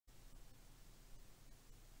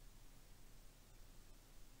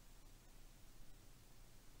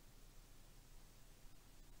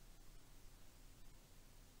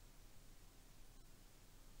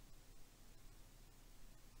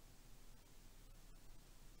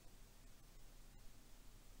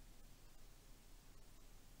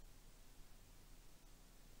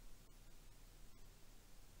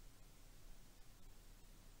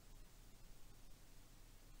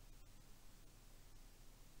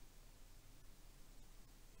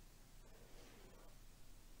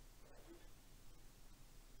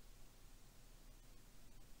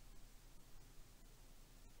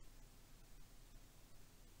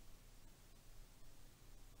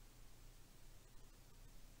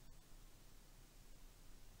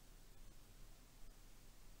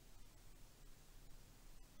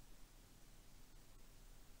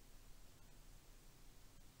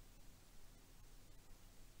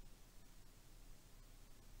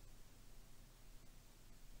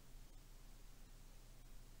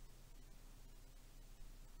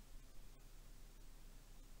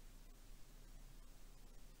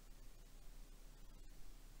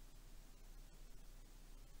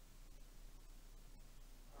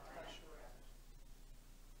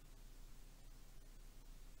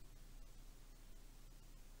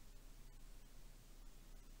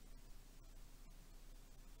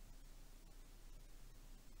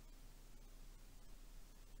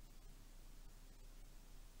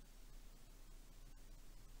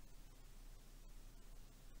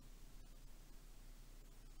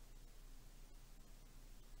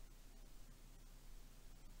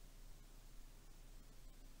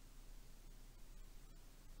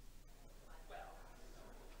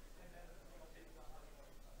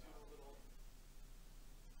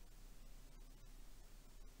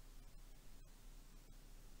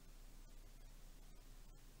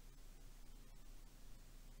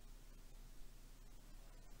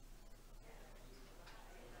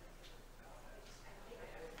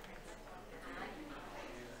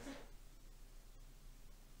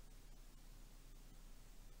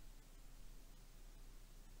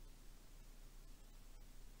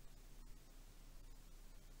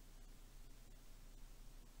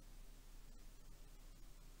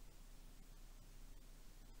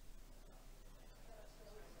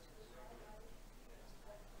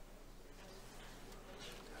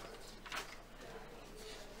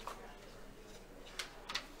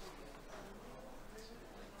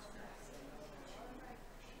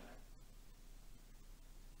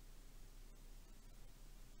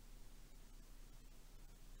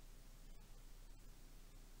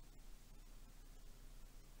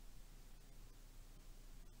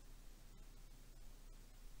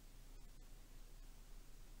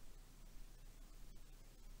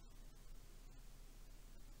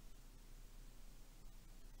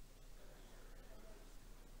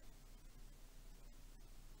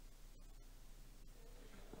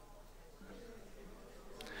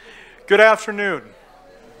Good afternoon.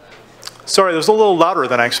 Sorry, that was a little louder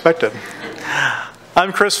than I expected.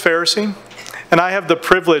 I'm Chris Faricy, and I have the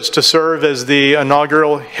privilege to serve as the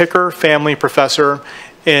inaugural Hicker Family Professor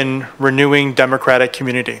in Renewing Democratic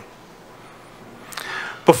Community.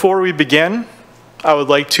 Before we begin, I would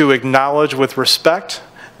like to acknowledge with respect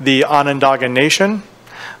the Onondaga Nation,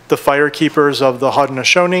 the firekeepers of the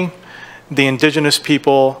Haudenosaunee, the indigenous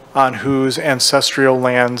people on whose ancestral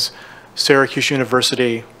lands Syracuse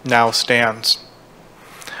University now stands.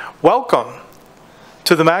 Welcome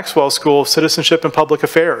to the Maxwell School of Citizenship and Public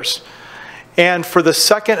Affairs, and for the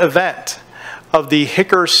second event of the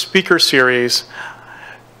Hicker Speaker Series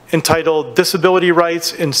entitled Disability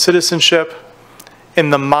Rights and Citizenship in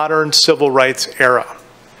the Modern Civil Rights Era.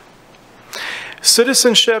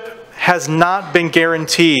 Citizenship has not been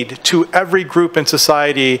guaranteed to every group in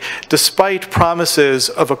society despite promises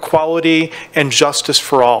of equality and justice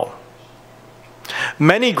for all.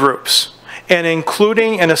 Many groups, and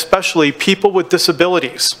including and especially people with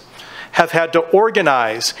disabilities, have had to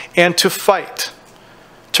organize and to fight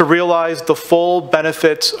to realize the full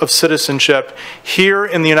benefits of citizenship here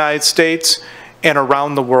in the United States and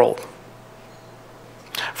around the world.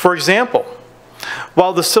 For example,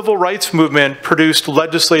 while the civil rights movement produced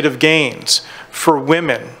legislative gains for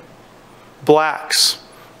women, blacks,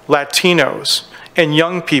 Latinos, and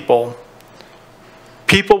young people,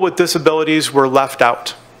 people with disabilities were left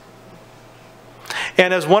out.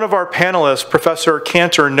 And as one of our panelists, Professor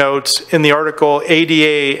Kanter, notes in the article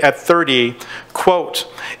ADA at 30, quote,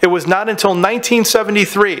 "It was not until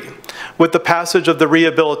 1973, with the passage of the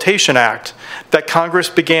Rehabilitation Act, that Congress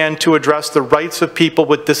began to address the rights of people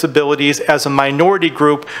with disabilities as a minority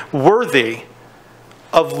group worthy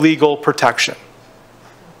of legal protection,"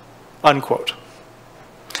 unquote.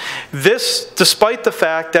 This, despite the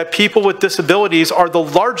fact that people with disabilities are the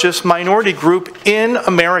largest minority group in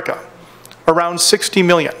America, around 60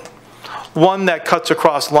 million, one that cuts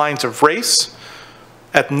across lines of race,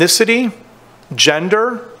 ethnicity,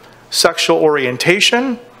 gender, sexual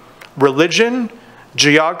orientation, religion,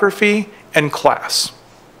 geography, and class.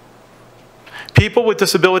 People with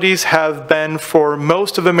disabilities have been, for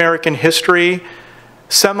most of American history,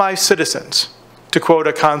 semi-citizens, to quote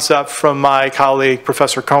a concept from my colleague,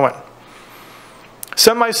 Professor Cohen.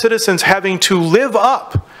 Semi-citizens having to live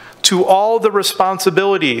up to all the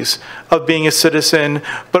responsibilities of being a citizen,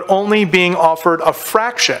 but only being offered a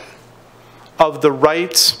fraction of the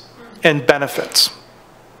rights and benefits.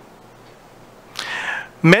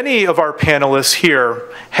 Many of our panelists here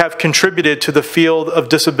have contributed to the field of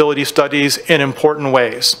disability studies in important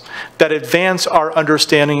ways that advance our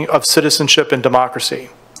understanding of citizenship and democracy.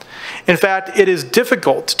 In fact, it is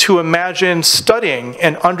difficult to imagine studying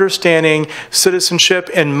and understanding citizenship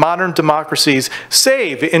in modern democracies,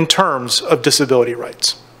 save in terms of disability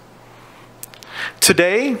rights.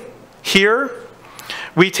 Today, here,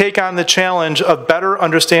 we take on the challenge of better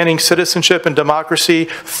understanding citizenship and democracy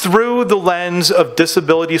through the lens of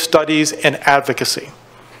disability studies and advocacy.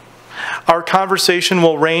 Our conversation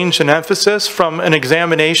will range in emphasis from an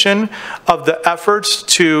examination of the efforts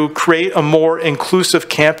to create a more inclusive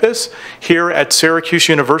campus here at Syracuse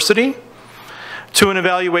University, to an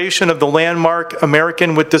evaluation of the landmark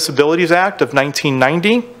American with Disabilities Act of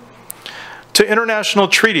 1990, to international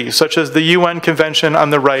treaties such as the UN Convention on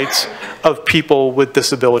the Rights of People with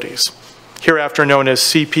Disabilities, hereafter known as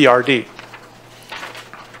CPRD.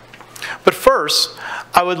 But first,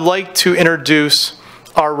 I would like to introduce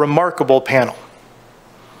our remarkable panel.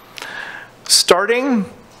 Starting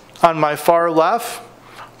on my far left,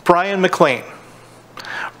 Brian McLane.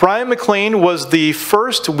 Brian McLane was the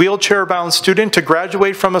first wheelchair-bound student to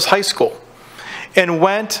graduate from his high school and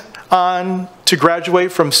went on to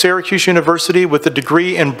graduate from Syracuse University with a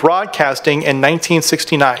degree in broadcasting in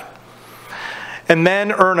 1969, and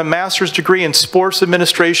then earn a master's degree in sports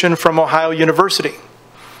administration from Ohio University.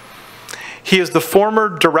 He is the former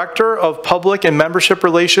Director of Public and Membership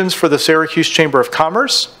Relations for the Syracuse Chamber of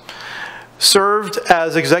Commerce, served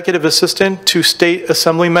as Executive Assistant to State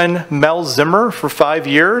Assemblyman Mel Zimmer for 5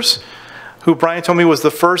 years, who Brian told me was the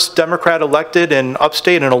first Democrat elected in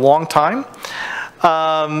upstate in a long time,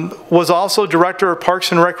 was also Director of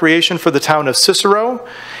Parks and Recreation for the town of Cicero.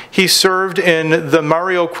 He served in the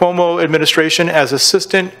Mario Cuomo administration as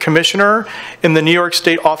Assistant Commissioner in the New York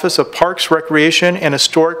State Office of Parks, Recreation, and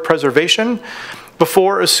Historic Preservation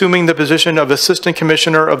before assuming the position of Assistant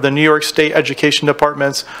Commissioner of the New York State Education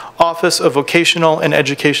Department's Office of Vocational and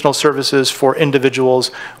Educational Services for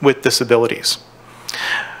Individuals with Disabilities.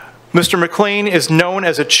 Mr. McLane is known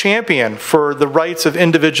as a champion for the rights of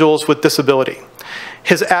individuals with disability.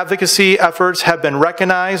 His advocacy efforts have been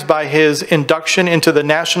recognized by his induction into the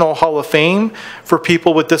National Hall of Fame for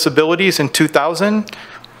People with Disabilities in 2000,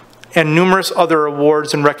 and numerous other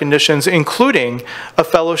awards and recognitions, including a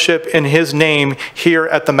fellowship in his name here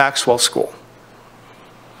at the Maxwell School.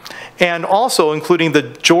 And also including the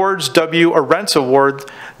George W. Arentz Award,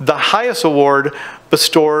 the highest award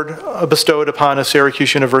bestowed upon a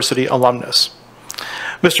Syracuse University alumnus.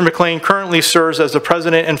 Mr. McLane currently serves as the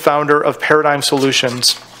president and founder of Paradigm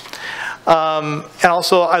Solutions. And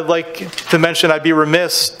also, I'd like to mention, I'd be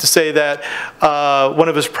remiss to say that one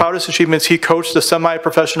of his proudest achievements, he coached the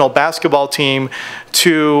semi-professional basketball team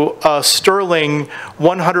to a sterling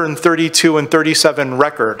 132-37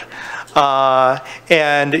 record.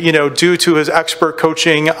 And, you know, due to his expert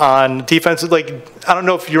coaching on defense, like, I don't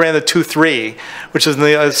know if you ran the 2-3, which is in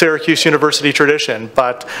the Syracuse University tradition,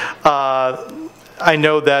 but I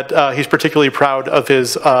know that he's particularly proud of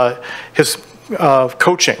his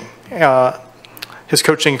coaching. His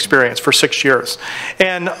coaching experience for 6 years.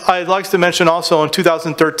 And I'd like to mention also in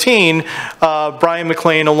 2013, Brian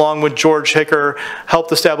McLane, along with George Hicker,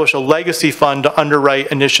 helped establish a legacy fund to underwrite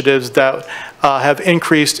initiatives that have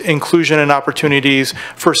increased inclusion and opportunities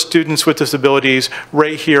for students with disabilities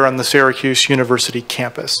right here on the Syracuse University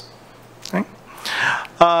campus. Okay.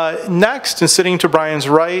 Next, and sitting to Brian's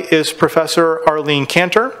right, is Professor Arlene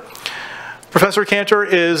Kanter. Professor Kanter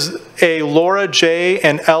is a Laura J.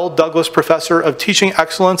 and L. Douglas Professor of Teaching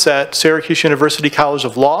Excellence at Syracuse University College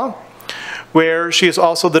of Law, where she is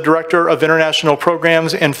also the Director of International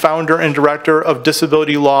Programs and founder and Director of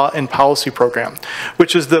Disability Law and Policy Program,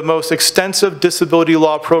 which is the most extensive disability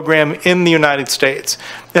law program in the United States.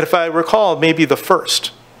 And if I recall, maybe the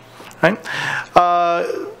first. Right?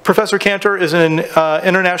 Professor Kanter is an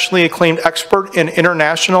internationally acclaimed expert in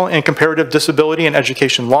international and comparative disability and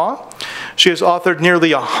education law. She has authored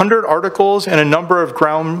nearly 100 articles and a number of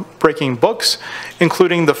groundbreaking books,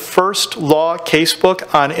 including the first law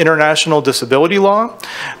casebook on international disability law,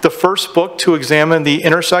 the first book to examine the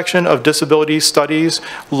intersection of disability studies,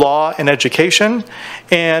 law, and education,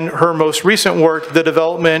 and her most recent work, The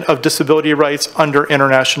Development of Disability Rights Under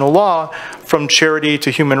International Law, From Charity to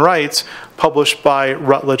Human Rights, published by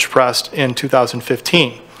Routledge Press in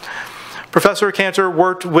 2015. Professor Kanter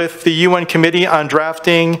worked with the UN Committee on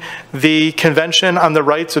drafting the Convention on the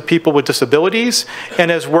Rights of People with Disabilities and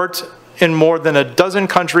has worked in more than a dozen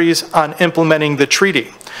countries on implementing the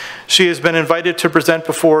treaty. She has been invited to present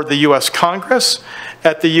before the U.S. Congress,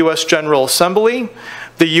 at the U.S. General Assembly,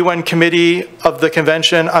 the UN Committee of the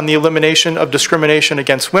Convention on the Elimination of Discrimination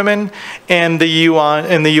Against Women, and the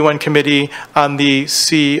UN Committee on the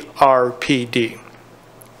CRPD.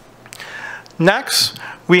 Next,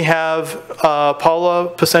 we have Paula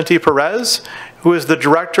Possenti-Perez, who is the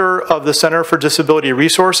director of the Center for Disability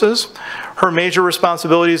Resources. Her major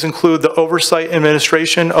responsibilities include the oversight and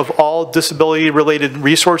administration of all disability-related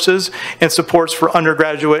resources and supports for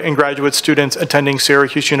undergraduate and graduate students attending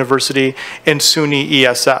Syracuse University and SUNY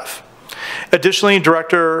ESF. Additionally,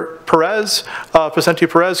 Director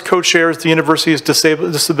Possenti-Perez co-chairs the university's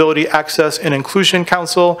Disability Access and Inclusion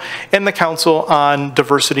Council and the Council on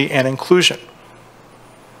Diversity and Inclusion.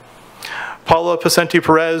 Paula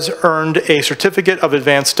Possenti-Perez earned a Certificate of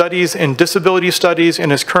Advanced Studies in Disability Studies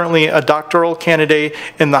and is currently a doctoral candidate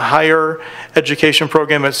in the Higher Education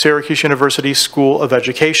program at Syracuse University School of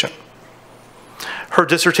Education. Her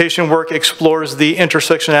dissertation work explores the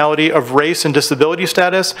intersectionality of race and disability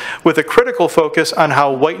status with a critical focus on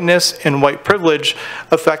how whiteness and white privilege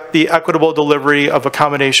affect the equitable delivery of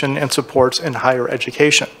accommodation and supports in higher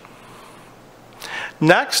education.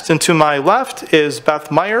 Next, and to my left, is Beth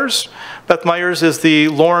Myers. Beth Myers is the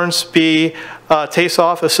Lawrence B.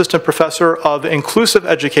 Tasoff Assistant Professor of Inclusive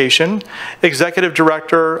Education, Executive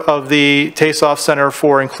Director of the Tasoff Center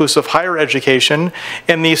for Inclusive Higher Education,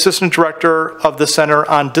 and the Assistant Director of the Center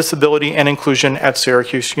on Disability and Inclusion at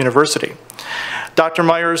Syracuse University. Dr.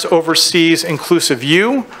 Myers oversees Inclusive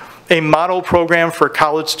U, a model program for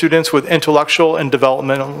college students with intellectual and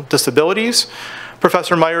developmental disabilities.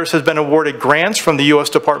 Professor Myers has been awarded grants from the U.S.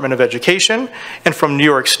 Department of Education and from New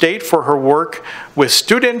York State for her work with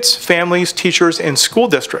students, families, teachers, and school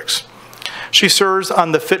districts. She serves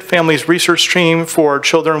on the Fit Families research team for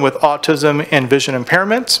children with autism and vision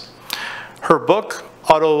impairments. Her book,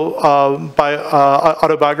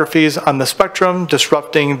 Autobiographies on the Spectrum,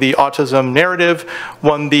 Disrupting the Autism Narrative,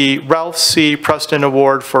 won the Ralph C. Preston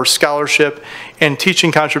Award for Scholarship and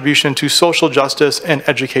Teaching Contribution to Social Justice and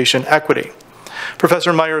Education Equity.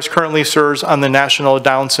 Professor Myers currently serves on the National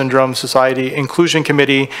Down Syndrome Society Inclusion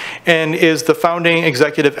Committee and is the founding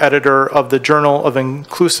executive editor of the Journal of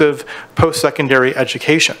Inclusive Post-Secondary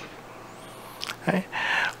Education. Okay.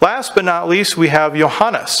 Last but not least, we have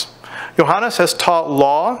Yohannes. Yohannes has taught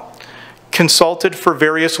law, consulted for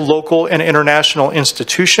various local and international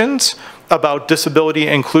institutions about disability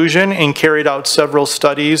inclusion, and carried out several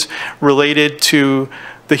studies related to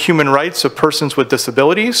the human rights of persons with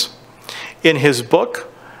disabilities. In his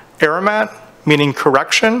book, Aramat, meaning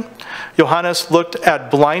correction, Yohannes looked at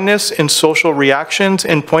blindness and social reactions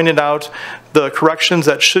and pointed out the corrections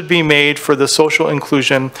that should be made for the social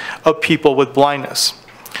inclusion of people with blindness.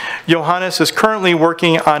 Yohannes is currently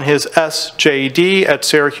working on his SJD at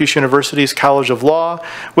Syracuse University's College of Law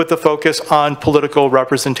with a focus on political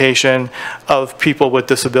representation of people with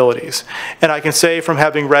disabilities. And I can say from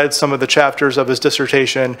having read some of the chapters of his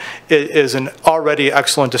dissertation, it is an already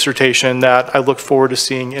excellent dissertation that I look forward to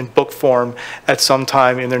seeing in book form at some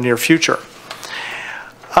time in the near future.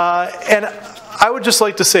 And I would just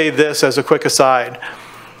like to say this as a quick aside.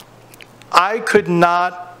 I could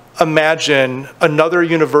not imagine another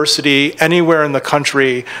university anywhere in the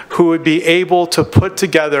country who would be able to put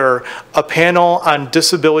together a panel on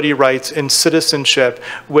disability rights and citizenship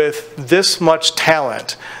with this much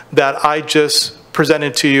talent that I just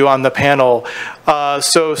presented to you on the panel.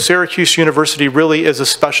 So Syracuse University really is a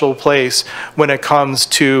special place when it comes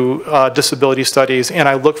to disability studies, and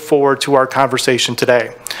I look forward to our conversation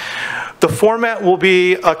today. The format will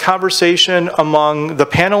be a conversation among the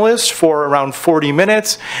panelists for around 40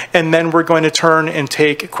 minutes, and then we're going to turn and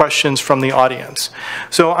take questions from the audience.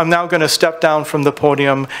 So I'm now going to step down from the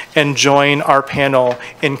podium and join our panel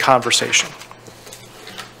in conversation.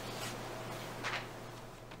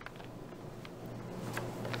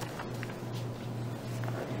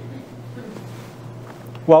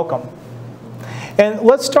 Welcome. And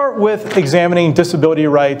let's start with examining disability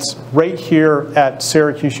rights right here at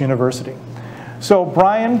Syracuse University. So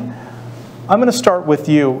Brian, I'm going to start with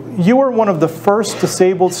you. You were one of the first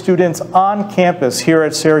disabled students on campus here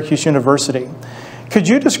at Syracuse University. Could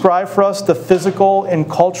you describe for us the physical and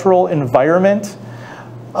cultural environment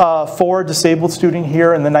for a disabled student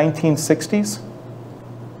here in the 1960s?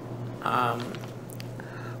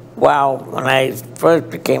 Well, when I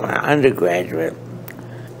first became an undergraduate,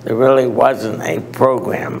 there really wasn't a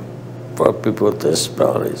program for people with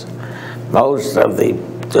disabilities. Most of the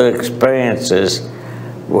experiences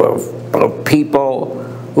were for people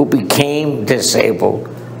who became disabled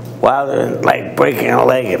rather than like breaking a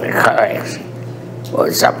leg in a car accident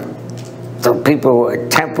or something. So people were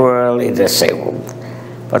temporarily disabled.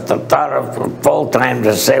 But the thought of a full-time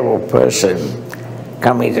disabled person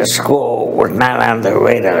coming to school was not on the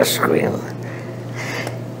radar screen.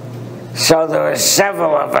 So there were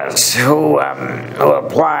several of us who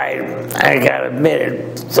applied and got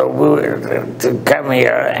admitted to come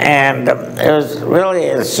here, and it was really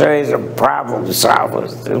a series of problem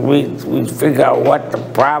solvers. We'd figure out what the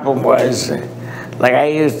problem was. Like I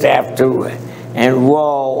used to have to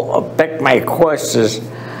enroll or pick my courses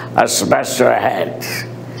a semester ahead.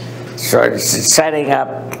 So setting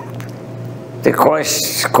up the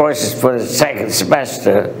courses for the second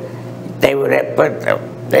semester, they would put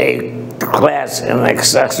the class in an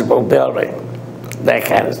accessible building, that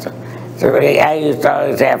kind of stuff. So I used to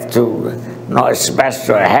always have to know a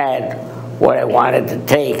semester ahead what I wanted to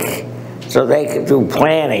take so they could do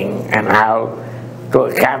planning and how to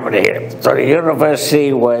accommodate it. So the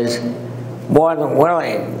university was more than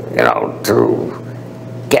willing, you know,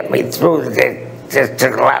 to get me through. It just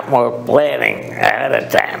took a lot more planning ahead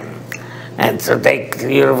of time. And so the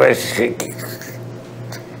university,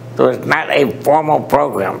 there was not a formal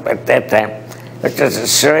program at that time, but just a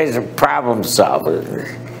series of problem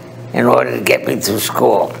solvers in order to get me through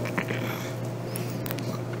school.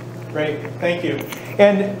 Great, thank you.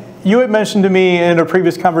 And you had mentioned to me in a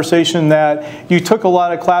previous conversation that you took a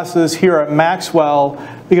lot of classes here at Maxwell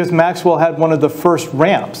because Maxwell had one of the first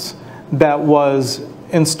ramps that was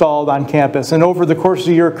installed on campus. And over the course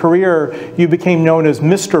of your career, you became known as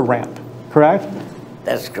Mr. Ramp, correct?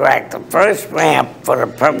 That's correct. The first ramp for the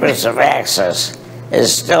purpose of access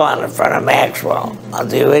is still on the front of Maxwell, of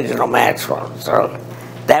the original Maxwell. So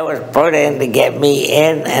that was put in to get me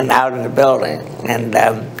in and out of the building. And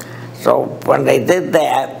so when they did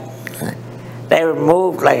that, they would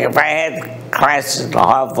move, like if I had classes in the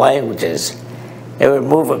Hall of Languages, they would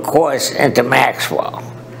move a course into Maxwell.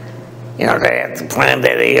 You know, they had to plan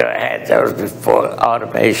that a year ahead. That was before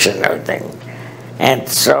automation and everything. And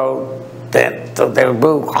so then they would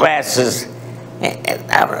move classes and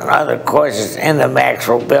other courses in the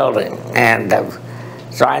Maxwell building. And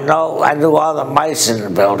So I knew all the mice in the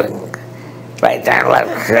building, right there and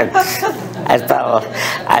left. I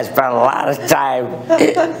spent a lot of time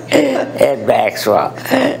in Maxwell.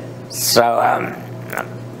 So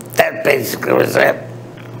that basically was it.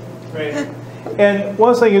 Great. And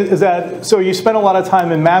one thing is that, so you spent a lot of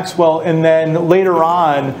time in Maxwell, and then later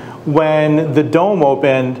on, when the Dome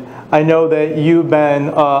opened, I know that you've been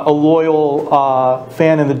a loyal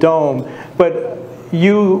fan in the Dome, but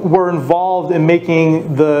you were involved in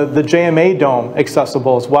making the JMA Dome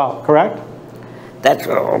accessible as well, correct? That's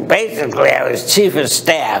basically, I was chief of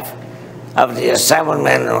staff of the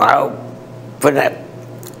assemblyman who helped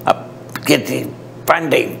get the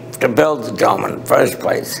funding to build the Dome in the first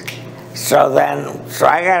place. So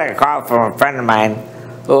I got a call from a friend of mine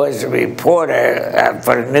who was a reporter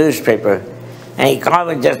for the newspaper, and he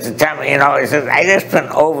called me just to tell me, you know, he says, I just been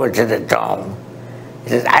over to the Dome. He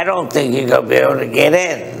says, I don't think you're going to be able to get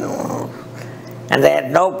in. And they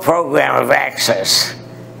had no program of access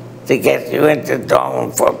to get you into the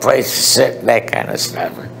Dome for a place to sit and that kind of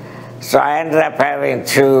stuff. So I ended up having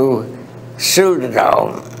to sue the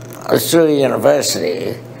Dome, or sue the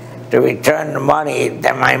university, to return the money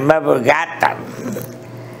that my member got them,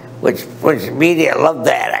 which media loved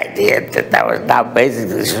that idea, that was now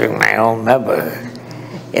basically suing my own member,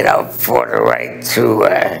 you know, for the right to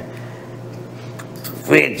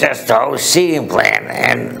readjust the whole seating plan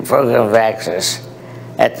and program of access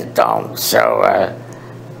at the Dome. So,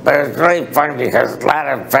 but it was really fun because a lot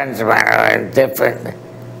of friends of mine are in different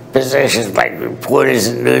positions, like reporters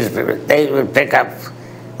and newspapers. They would pick up,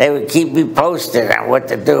 they would keep me posted on what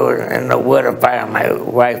to do and know where to fire my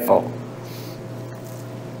rifle.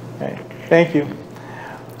 Okay, thank you.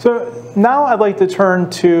 So now I'd like to turn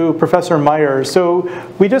to Professor Myers. So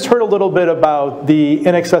we just heard a little bit about the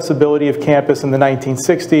inaccessibility of campus in the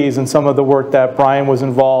 1960s and some of the work that Brian was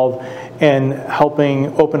involved in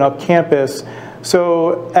helping open up campus.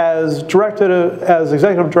 So as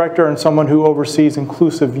executive director and someone who oversees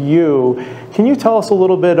Inclusive U, can you tell us a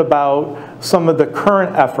little bit about some of the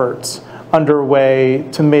current efforts underway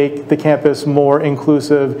to make the campus more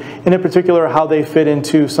inclusive, and in particular how they fit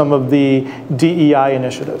into some of the DEI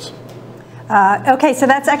initiatives? Okay, so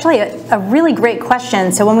that's actually a really great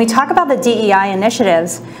question. So when we talk about the DEI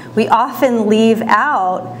initiatives, we often leave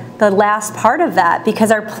out the last part of that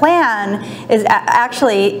because our plan is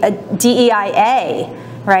actually a DEIA,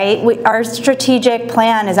 right? Our strategic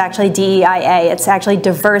plan is actually DEIA. It's actually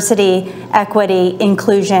diversity, equity,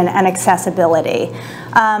 inclusion, and accessibility.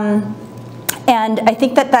 And I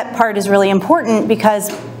think that that part is really important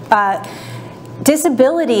because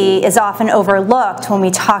disability is often overlooked when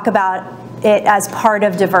we talk about it as part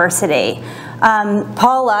of diversity.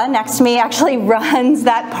 Paula, next to me, actually runs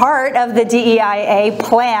that part of the DEIA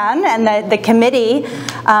plan and the committee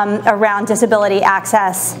around disability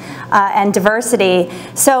access and diversity.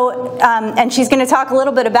 So, and she's going to talk a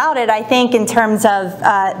little bit about it, I think, in terms of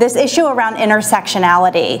this issue around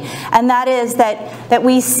intersectionality. And that is that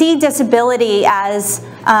we see disability as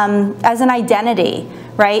an identity,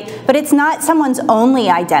 right? But it's not someone's only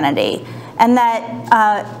identity. And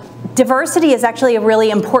that diversity is actually a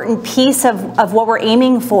really important piece of what we're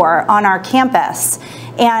aiming for on our campus.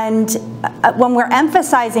 And when we're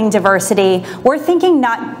emphasizing diversity, we're thinking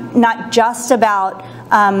not just about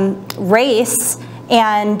race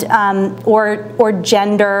and or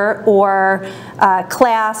gender or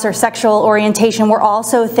class or sexual orientation. We're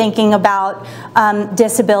also thinking about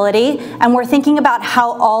disability, and we're thinking about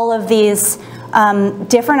how all of these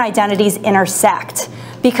different identities intersect.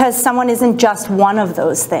 Because someone isn't just one of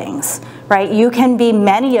those things, right? You can be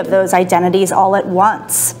many of those identities all at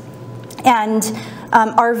once. And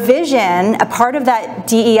our vision, a part of that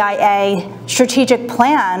DEIA strategic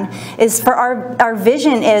plan, is for our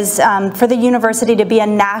vision is for the university to be a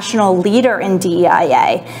national leader in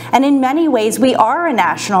DEIA. And in many ways, we are a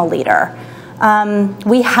national leader.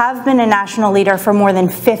 We have been a national leader for more than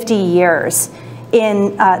 50 years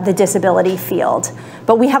in the disability field,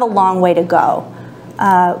 but we have a long way to go.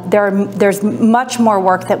 There's much more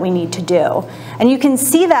work that we need to do. And you can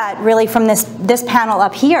see that really from this panel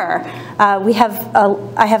up here. I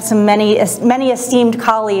have many esteemed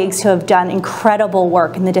colleagues who have done incredible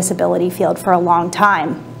work in the disability field for a long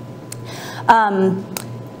time.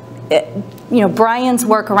 Brian's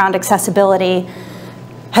work around accessibility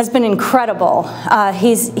has been incredible.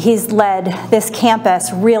 He's led this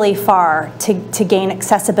campus really far to gain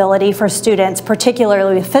accessibility for students,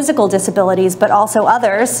 particularly with physical disabilities, but also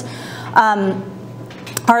others.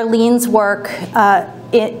 Arlene's work,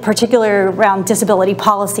 particularly around disability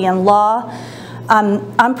policy and law,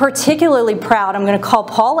 I'm particularly proud, I'm going to call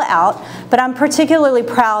Paula out, but I'm particularly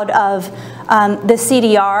proud of the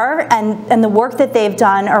CDR and the work that they've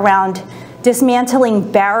done around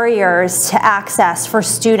dismantling barriers to access for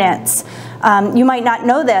students. You might not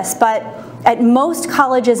know this, but at most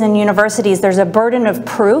colleges and universities, there's a burden of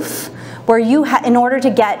proof where in order to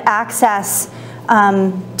get access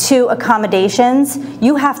to accommodations,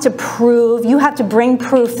 you have to bring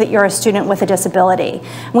proof that you're a student with a disability.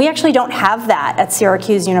 We actually don't have that at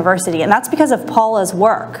Syracuse University, and that's because of Paula's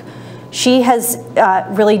work. She has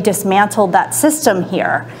really dismantled that system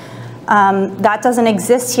here. That doesn't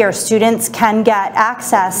exist here. Students can get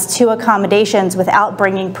access to accommodations without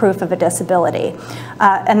bringing proof of a disability.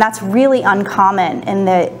 And that's really uncommon in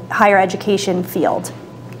the higher education field.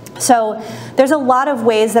 So there's a lot of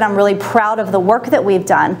ways that I'm really proud of the work that we've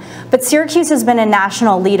done. But Syracuse has been a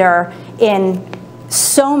national leader in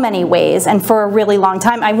so many ways and for a really long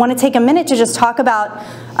time. I want to take a minute to just talk about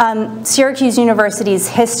Syracuse University's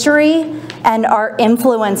history and our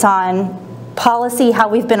influence on policy, how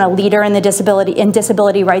we've been a leader in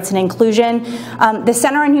disability rights and inclusion. The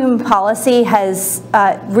Center on Human Policy has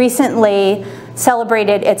recently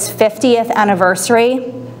celebrated its 50th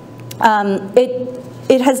anniversary.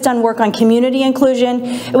 It has done work on community inclusion.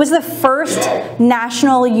 It was the first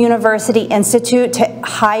national university institute to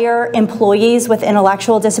hire employees with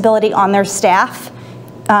intellectual disability on their staff.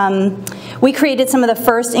 We created some of the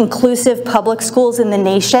first inclusive public schools in the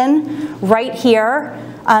nation right here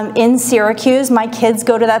in Syracuse. My kids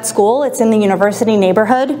go to that school. It's in the university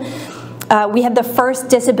neighborhood. We had the first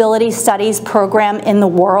disability studies program in the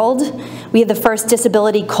world. We had the first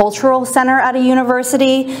disability cultural center at a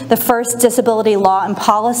university, the first disability law and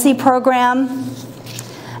policy program.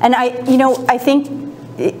 And I think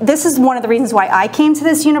this is one of the reasons why I came to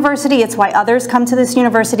this university. It's why others come to this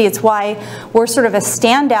university. It's why we're sort of a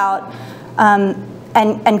standout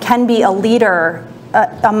and can be a leader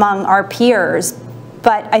among our peers.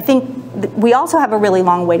 But I think we also have a really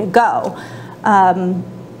long way to go.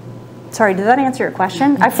 Sorry, did that answer your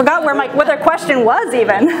question? I forgot what their question was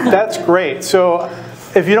even. That's great. So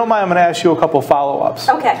if you don't mind, I'm going to ask you a couple follow-ups.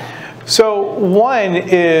 Okay. So one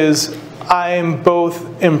is I'm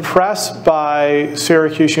both impressed by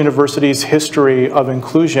Syracuse University's history of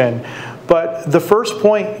inclusion, but the first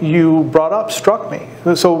point you brought up struck me.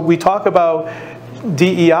 So we talk about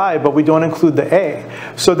DEI, but we don't include the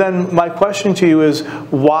A. So then my question to you is,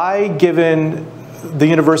 why, given the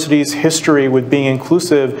university's history with being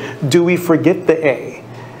inclusive, do we forget the A?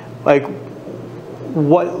 Like,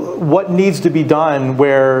 what needs to be done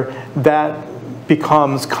where that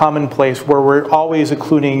becomes commonplace, where we're always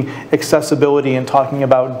including accessibility and talking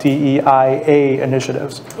about DEIA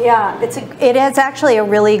initiatives? Yeah, it is actually a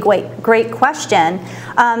really great question.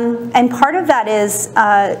 And part of that is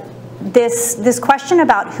this question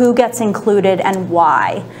about who gets included and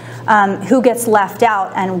why. Who gets left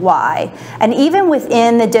out and why. And even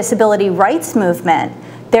within the disability rights movement,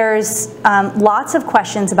 there's lots of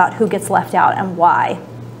questions about who gets left out and why.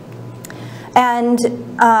 And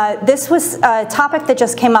this was a topic that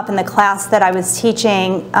just came up in the class that I was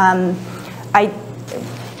teaching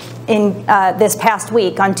this past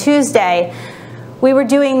week. On Tuesday, we were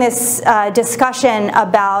doing this discussion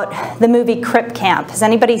about the movie Crip Camp. Has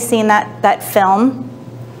anybody seen that film?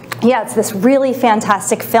 Yeah, it's this really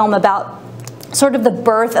fantastic film about sort of the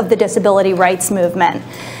birth of the disability rights movement.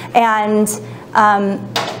 And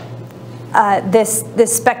this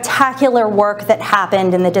spectacular work that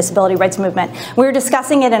happened in the disability rights movement. We were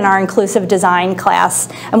discussing it in our inclusive design class,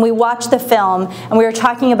 and we watched the film, and we were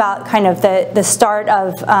talking about kind of the start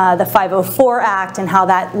of the 504 Act and how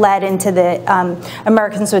that led into the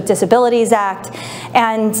Americans with Disabilities Act.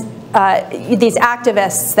 And these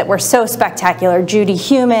activists that were so spectacular, Judy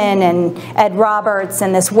Heumann and Ed Roberts,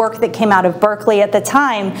 and this work that came out of Berkeley at the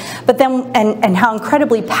time, but then, and how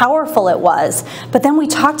incredibly powerful it was. But then we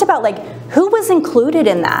talked about, like, who was included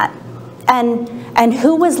in that and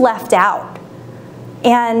who was left out.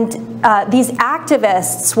 And these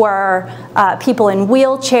activists were people in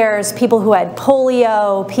wheelchairs, people who had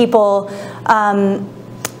polio, people,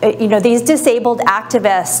 these disabled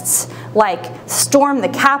activists like stormed the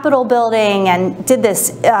Capitol building and did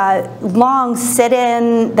this long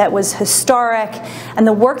sit-in that was historic, and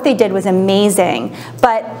the work they did was amazing.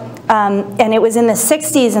 But and it was in the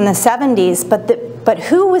 60s and the 70s, but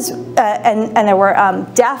who was, and there were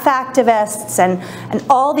deaf activists and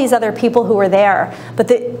all these other people who were there. But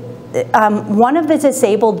one of the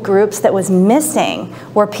disabled groups that was missing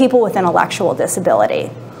were people with intellectual disability.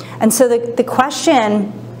 And so the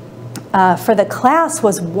question for the class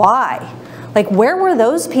was why? Like, where were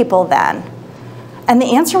those people then? And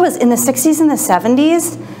the answer was, in the 60s and the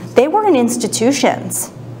 70s, they were in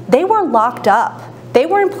institutions. They were locked up. They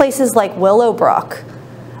were in places like Willowbrook.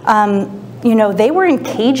 You know, they were in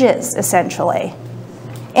cages, essentially.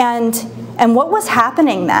 And what was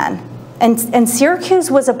happening then? And Syracuse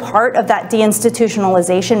was a part of that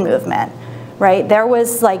deinstitutionalization movement, right? There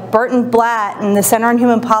was like Burton Blatt and the Center on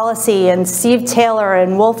Human Policy and Steve Taylor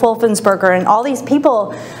and Wolf Wolfensberger and all these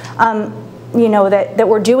people, you know, that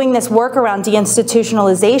were doing this work around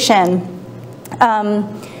deinstitutionalization.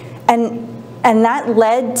 And that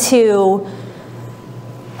led to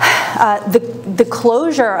the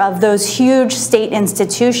closure of those huge state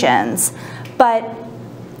institutions. But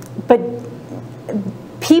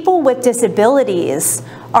people with disabilities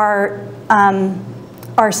are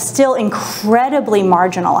still incredibly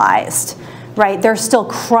marginalized, right? They're still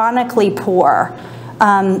chronically poor.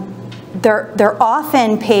 They're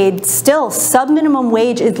often paid still, sub-minimum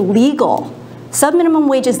wage is legal. Sub-minimum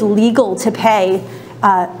wage is legal to pay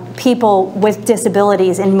people with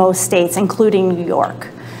disabilities in most states, including New York.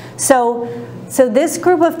 So this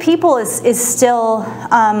group of people is still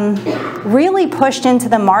really pushed into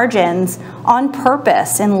the margins on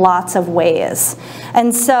purpose in lots of ways.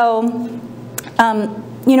 And so,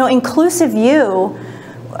 you know, Inclusive U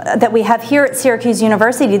that we have here at Syracuse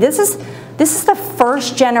University, this is the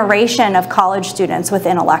first generation of college students with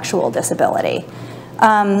intellectual disability.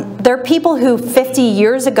 They're people who 50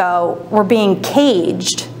 years ago were being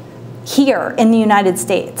caged here in the United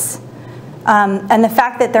States. And the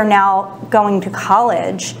fact that they're now going to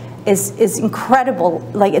college is incredible.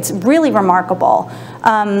 Like, it's really remarkable.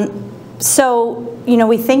 So, you know,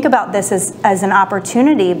 we think about this as an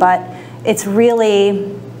opportunity, but it's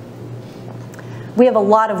really, we have a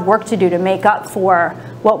lot of work to do to make up for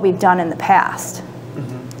what we've done in the past.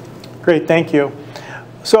 Mm-hmm. Great, thank you.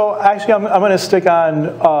 So actually, I'm going to stick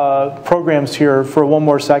on programs here for one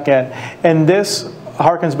more second. And this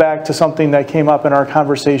harkens back to something that came up in our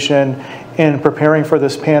conversation in preparing for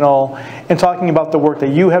this panel and talking about the work that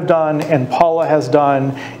you have done and Paula has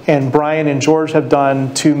done and Brian and George have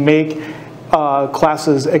done to make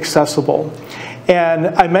classes accessible. And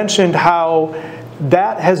I mentioned how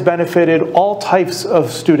that has benefited all types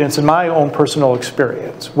of students in my own personal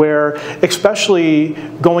experience, where especially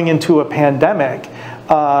going into a pandemic,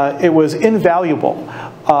 it was invaluable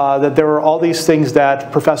that there were all these things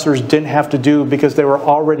that professors didn't have to do because they were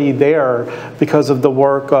already there because of the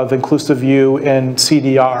work of Inclusive U and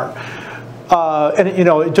CDR. And you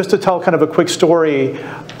know, just to tell kind of a quick story,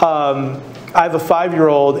 I have a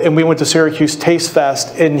 5-year-old, and we went to Syracuse Taste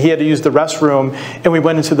Fest, and he had to use the restroom, and we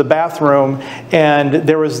went into the bathroom, and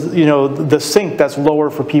there was, you know, the sink that's lower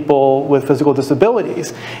for people with physical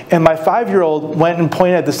disabilities. And my 5-year-old went and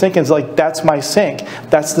pointed at the sink and was like, "That's my sink.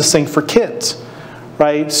 That's the sink for kids."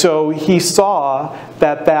 Right? So he saw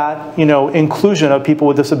that you know, inclusion of people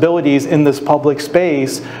with disabilities in this public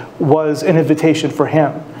space was an invitation for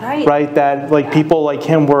him, right? That like people like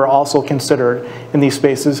him were also considered in these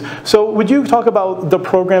spaces. So would you talk about the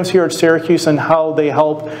programs here at Syracuse and how they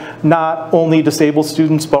help not only disabled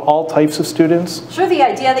students but all types of students? Sure. The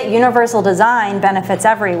idea that universal design benefits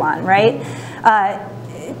everyone, right?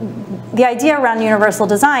 The idea around universal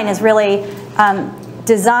design is really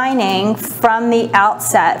designing from the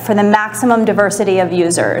outset for the maximum diversity of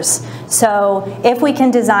users. So if we can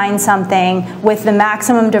design something with the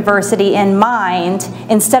maximum diversity in mind,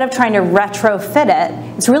 instead of trying to retrofit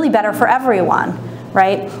it, it's really better for everyone,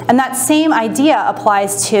 right? And that same idea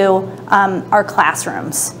applies to our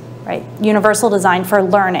classrooms, right? Universal design for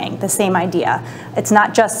learning, the same idea. It's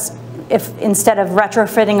not just if instead of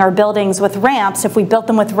retrofitting our buildings with ramps, if we built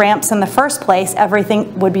them with ramps in the first place,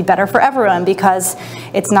 everything would be better for everyone, because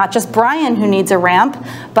it's not just Brian who needs a ramp,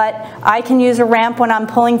 but I can use a ramp when I'm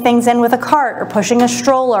pulling things in with a cart or pushing a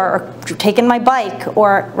stroller or taking my bike,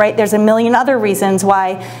 or, right, there's a million other reasons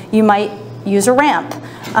why you might use a ramp.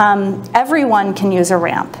 Everyone can use a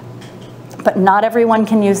ramp, but not everyone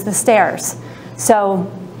can use the stairs.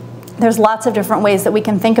 So there's lots of different ways that we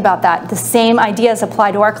can think about that. The same ideas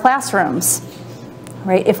apply to our classrooms,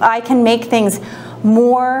 right? If I can make things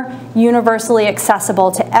more universally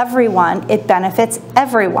accessible to everyone, it benefits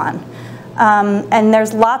everyone. And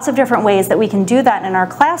there's lots of different ways that we can do that in our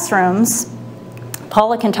classrooms.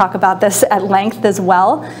 Paula can talk about this at length as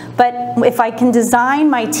well. But if I can design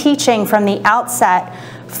my teaching from the outset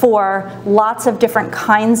for lots of different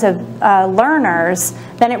kinds of learners,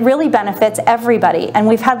 then it really benefits everybody. And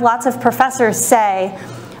we've had lots of professors say,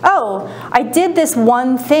 oh, I did this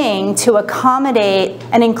one thing to accommodate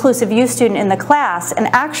an inclusive youth student in the class and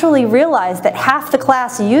actually realized that half the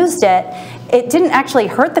class used it. It didn't actually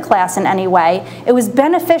hurt the class in any way. It was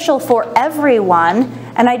beneficial for everyone,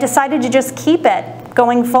 and I decided to just keep it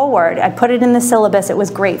going forward. I put it in the syllabus. It was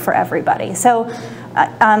great for everybody. So,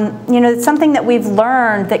 you know, it's something that we've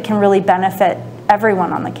learned that can really benefit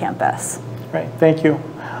everyone on the campus. Great, thank you.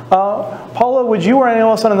 Paula, would you or anyone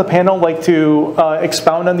else on the panel like to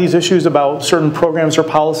expound on these issues about certain programs or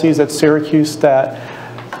policies at Syracuse that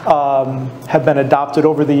have been adopted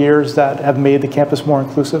over the years that have made the campus more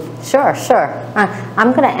inclusive? Sure, sure.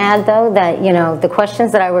 I'm going to add, though, that, you know, the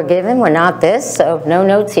questions that I were given were not this, so no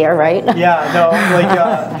notes here, right? Yeah, no,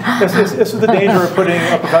 like, this is the danger of putting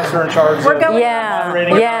a professor in charge of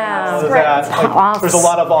moderating. There's a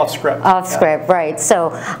lot of off-script. Off-script, right.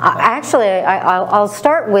 So, actually, I'll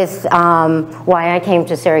start with why I came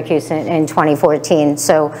to Syracuse in 2014.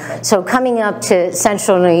 So coming up to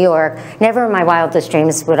Central New York, never in my wildest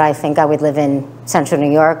dreams would I think I would live in Central New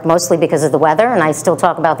York, mostly because of the weather, and I still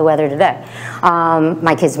talk about the weather today.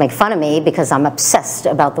 My kids make fun of me because I'm obsessed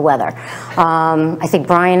about the weather. I think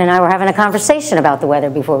Brian and I were having a conversation about the weather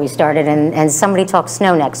before we started, and somebody talked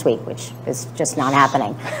snow next week, which is just not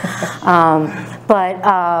happening.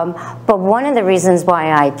 But one of the reasons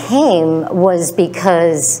why I came was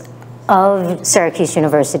because of Syracuse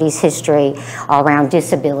University's history around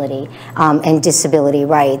disability and disability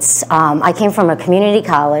rights. I came from a community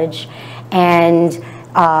college, and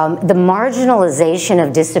the marginalization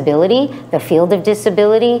of disability, the field of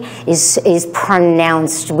disability, is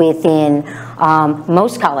pronounced within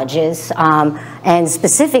most colleges, and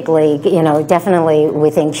specifically, you know, definitely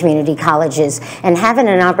within community colleges. And having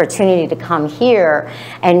an opportunity to come here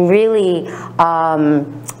and really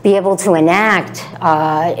be able to enact,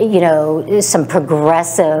 you know, some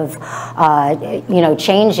progressive, you know,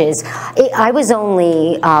 changes. I was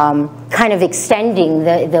only kind of extending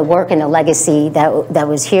the work and the legacy that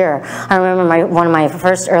was here. I remember one of my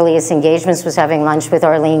first earliest engagements was having lunch with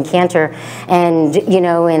Arlene Kanter, and you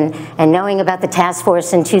know, and knowing about the task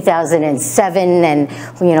force in 2007, and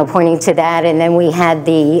you know, pointing to that, and then we had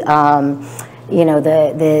the you know,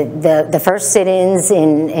 the first sit-ins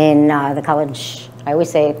in the college. I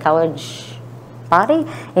always say college body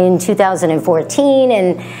in 2014,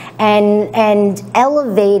 and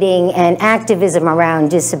elevating and activism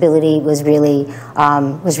around disability was really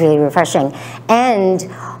refreshing. And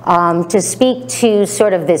to speak to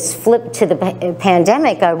sort of this flip to the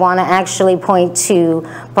pandemic, I want to actually point to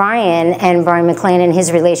Brian McLane and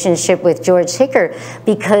his relationship with George Hicker,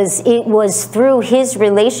 because it was through his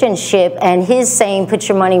relationship and his saying, "Put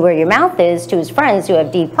your money where your mouth is," to his friends who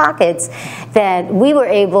have deep pockets, that we were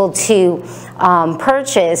able to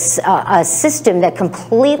purchase a system that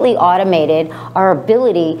completely automated our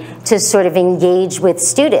ability to sort of engage with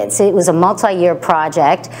students. It was a multi-year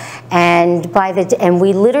project, and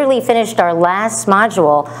we literally finished our last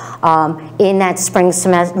module in that spring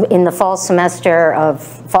semester, in the fall semester of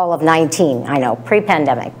fall of 19. I know,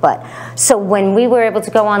 pre-pandemic, but so when we were able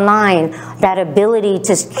to go online, that ability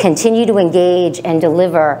to continue to engage and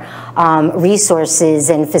deliver resources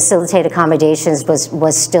and facilitate accommodations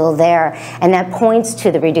was still there, and that points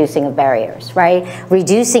to the reducing of barriers, right?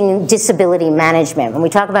 Reducing disability management. When we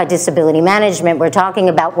talk about disability management, we're talking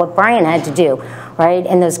about what Brian had to do, right?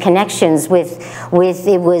 And those connections with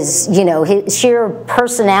it was, you know, his sheer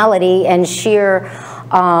personality and sheer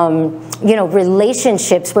you know,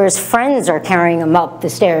 relationships where his friends are carrying him up the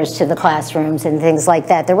stairs to the classrooms and things like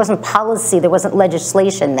that. There wasn't policy, there wasn't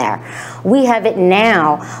legislation there. We have it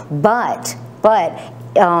now, but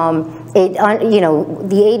you know,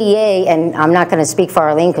 the ADA, and I'm not going to speak for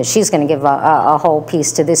Arlene because she's going to give a whole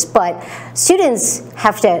piece to this, but students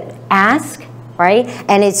have to ask, right?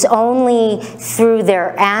 And it's only through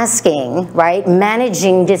their asking, right,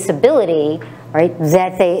 managing disability, right,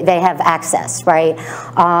 that they have access, right?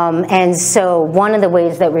 And so one of the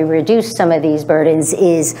ways that we reduce some of these burdens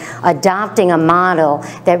is adopting a model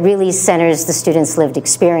that really centers the student's lived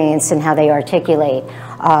experience and how they articulate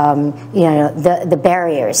you know, the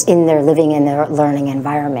barriers in their living and their learning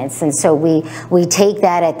environments. And so we take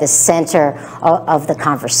that at the center of the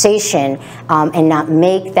conversation and not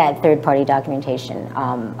make that third-party documentation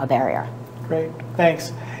a barrier. Great,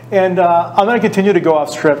 thanks. And I'm going to continue to go off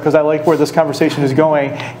script because I like where this conversation is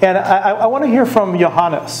going. And I want to hear from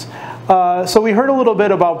Yohannes. So we heard a little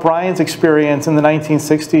bit about Brian's experience in the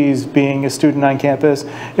 1960s being a student on campus.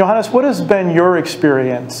 Yohannes, what has been your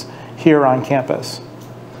experience here on campus?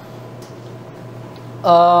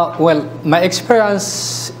 Well, my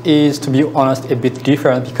experience is, to be honest, a bit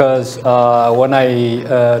different because when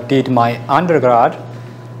I did my undergrad,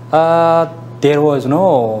 There was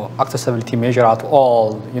no accessibility measure at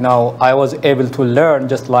all. You know, I was able to learn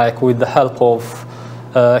just like with the help of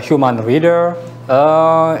human reader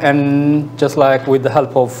and just like with the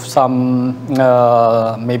help of some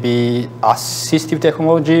maybe assistive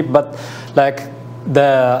technology, but like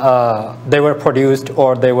they were produced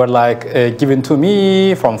or they were like given to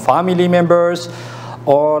me from family members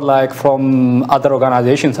or like from other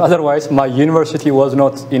organizations. Otherwise, my university was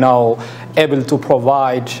not, you know, able to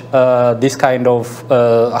provide this kind of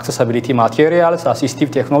accessibility materials,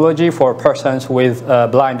 assistive technology for persons with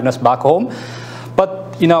blindness back home. But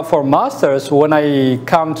you know, for masters, when I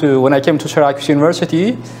came to Syracuse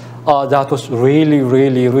University, that was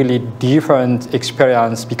really different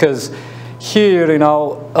experience, because here, you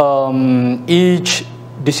know, each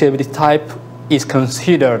disability type is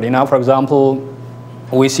considered. You know, for example,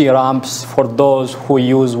 we see ramps for those who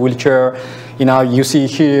use wheelchair. You know, you see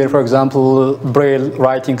here, for example, Braille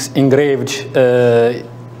writings engraved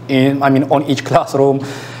on each classroom.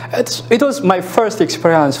 It was my first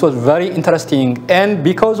experience. It was very interesting, and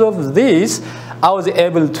because of this, I was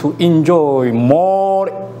able to enjoy more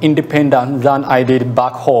independence than I did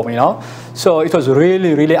back home. You know, so it was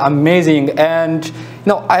really amazing, and you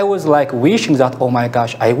know, I was like wishing that, oh my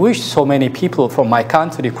gosh, I wish so many people from my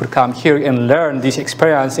country could come here and learn this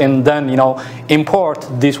experience, and then, you know, import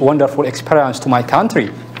this wonderful experience to my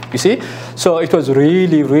country. You see, so it was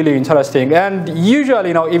really interesting. And usually,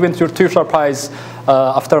 you know, even to your surprise,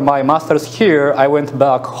 after my master's here, I went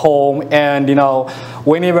back home, and you know,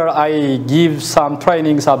 whenever I give some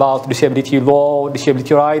trainings about disability law,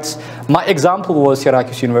 disability rights, my example was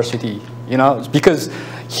Syracuse University. You know, because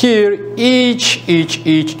here each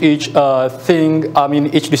thing, I mean,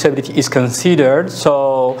 each disability is considered.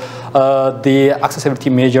 So the accessibility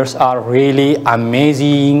measures are really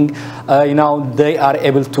amazing. You know, they are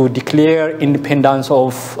able to declare independence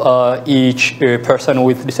of each person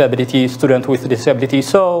with disability, student with disability.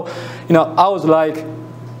 So, you know, I was like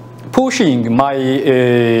pushing my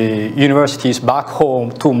universities back home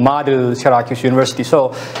to model Syracuse University.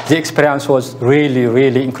 So the experience was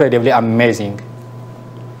really incredibly amazing.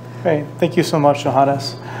 Great, thank you so much,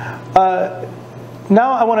 Yohannes.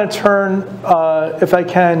 Now I want to turn, if I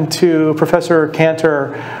can, to Professor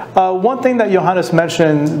Kanter. One thing that Yohannes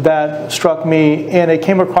mentioned that struck me, and it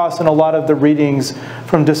came across in a lot of the readings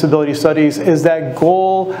from disability studies, is that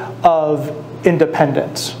goal of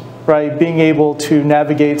independence, right? Being able to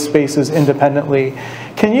navigate spaces independently.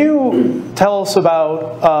 Can you tell us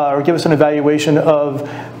about, or give us an evaluation of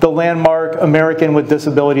the landmark American with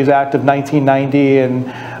Disabilities Act of 1990 and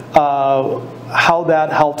how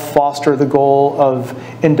that helped foster the goal of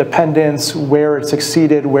independence, where it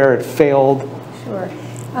succeeded, where it failed? Sure.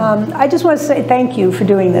 I just want to say thank you for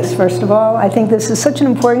doing this, first of all. I think this is such an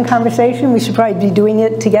important conversation. We should probably be doing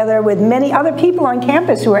it together with many other people on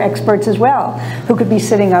campus who are experts as well, who could be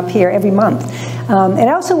sitting up here every month. And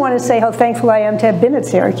I also want to say how thankful I am to have been at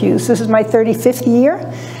Syracuse. This is my 35th year.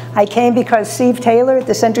 I came because Steve Taylor at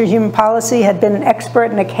the Center for Human Policy had been an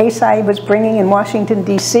expert in a case I was bringing in Washington,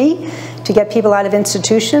 D.C. to get people out of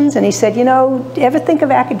institutions. And he said, you know, ever think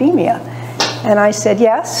of academia? And I said,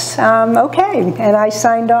 yes, okay. And I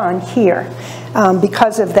signed on here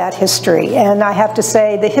because of that history. And I have to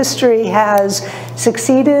say, the history has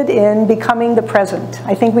succeeded in becoming the present.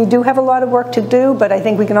 I think we do have a lot of work to do, but I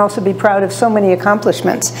think we can also be proud of so many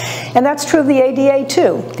accomplishments. And that's true of the ADA,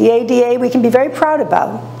 too. The ADA we can be very proud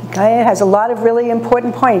about. Okay, it has a lot of really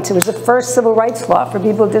important points. It was the first civil rights law for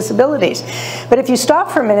people with disabilities. But if you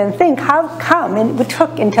stop for a minute and think, how come it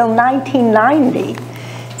took until 1990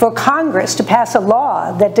 for Congress to pass a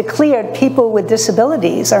law that declared people with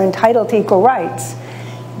disabilities are entitled to equal rights?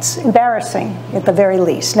 It's embarrassing, at the very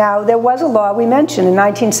least. Now, there was a law we mentioned in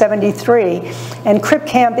 1973, and Crip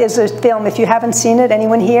Camp is a film. If you haven't seen it,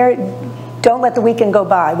 anyone here, don't let the weekend go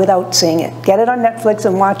by without seeing it. Get it on Netflix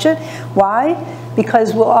and watch it. Why?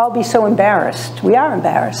 Because we'll all be so embarrassed. We are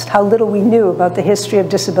embarrassed how little we knew about the history of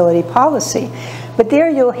disability policy. But there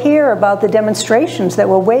you'll hear about the demonstrations that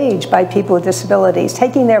were waged by people with disabilities,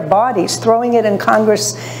 taking their bodies, throwing it in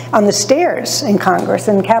Congress, on the stairs in Congress,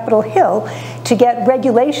 in Capitol Hill, to get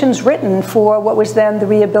regulations written for what was then the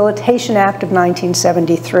Rehabilitation Act of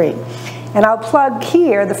 1973. And I'll plug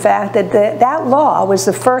here the fact that that law was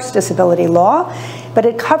the first disability law, but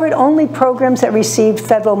it covered only programs that received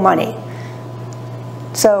federal money.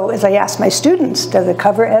 So as I asked my students, does it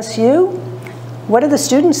cover SU? What do the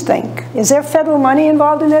students think? Is there federal money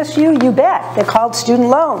involved in SU? You bet. They're called student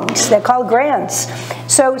loans. They're called grants.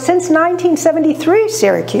 So since 1973,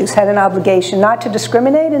 Syracuse had an obligation not to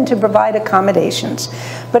discriminate and to provide accommodations.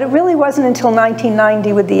 But it really wasn't until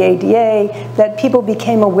 1990 with the ADA that people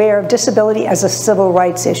became aware of disability as a civil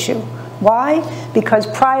rights issue. Why? Because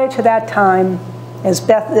prior to that time, as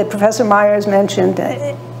Professor Myers mentioned,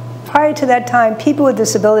 prior to that time, people with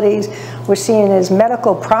disabilities were seen as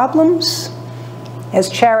medical problems, as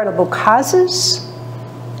charitable causes,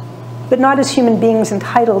 but not as human beings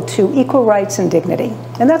entitled to equal rights and dignity.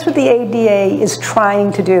 And that's what the ADA is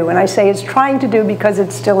trying to do. And I say it's trying to do because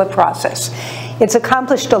it's still a process. It's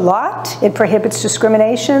accomplished a lot. It prohibits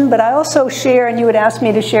discrimination, but I also share, and you would ask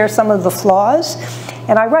me to share some of the flaws,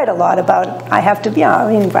 and I write a lot about it. I have to be, we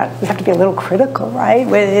have to be a little critical, right?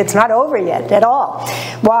 It's not over yet at all.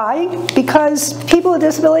 Why? Because people with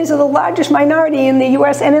disabilities are the largest minority in the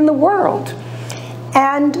US and in the world.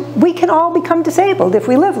 And we can all become disabled if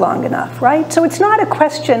we live long enough, right? So it's not a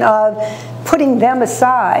question of putting them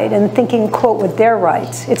aside and thinking, quote, with their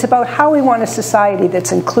rights. It's about how we want a society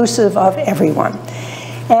that's inclusive of everyone.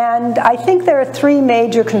 And I think there are three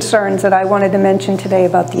major concerns that I wanted to mention today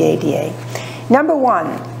about the ADA. Number one,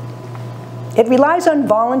 it relies on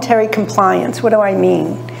voluntary compliance. What do I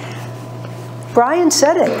mean? Brian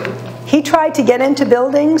said it. He tried to get into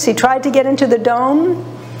buildings. He tried to get into the dome.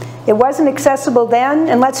 It wasn't accessible then,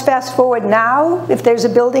 and let's fast forward now. If there's a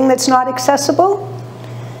building that's not accessible,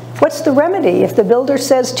 what's the remedy if the builder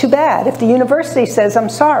says too bad, if the university says I'm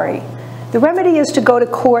sorry? The remedy is to go to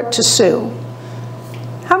court to sue.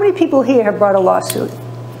 How many people here have brought a lawsuit?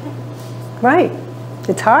 Right.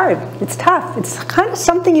 It's hard. It's tough. It's kind of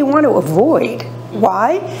something you want to avoid.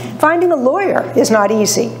 Why? Finding a lawyer is not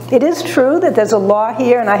easy. It is true that there's a law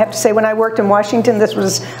here, and I have to say when I worked in Washington, this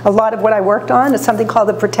was a lot of what I worked on. It's something called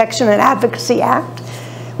the Protection and Advocacy Act,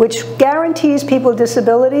 which guarantees people with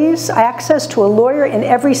disabilities access to a lawyer in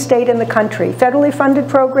every state in the country. Federally funded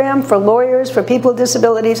program for lawyers, for people with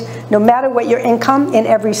disabilities, no matter what your income, in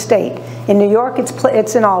every state. In New York,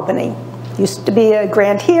 it's in Albany. Used to be a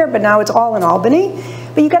grant here, but now it's all in Albany.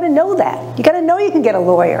 But you got to know that. You got to know you can get a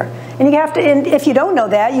lawyer. And you have to, and if you don't know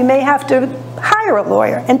that, you may have to hire a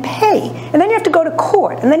lawyer and pay. And then you have to go to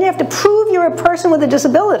court. And then you have to prove you're a person with a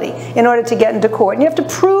disability in order to get into court. And you have to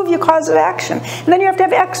prove your cause of action. And then you have to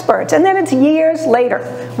have experts. And then it's years later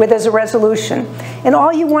where there's a resolution. And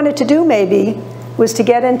all you wanted to do maybe was to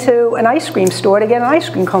get into an ice cream store to get an ice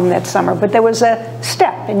cream cone that summer. But there was a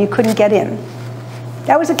step and you couldn't get in.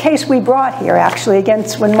 That was a case we brought here, actually,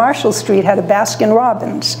 against when Marshall Street had a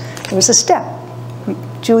Baskin-Robbins. There was a step.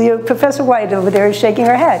 Professor White over there is shaking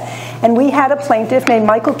her head. And we had a plaintiff named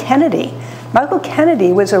Michael Kennedy. Michael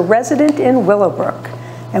Kennedy was a resident in Willowbrook.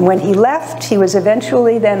 And when he left, he was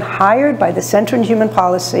eventually then hired by the Center on Human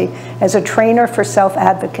Policy as a trainer for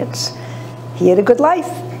self-advocates. He had a good life.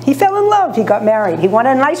 He fell in love. He got married. He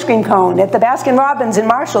wanted an ice cream cone at the Baskin-Robbins in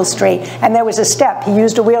Marshall Street. And there was a step. He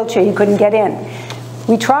used a wheelchair. He couldn't get in.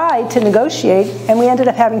 We tried to negotiate, and we ended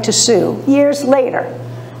up having to sue. Years later,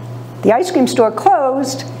 the ice cream store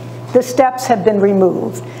closed. The steps have been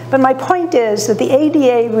removed. But my point is that the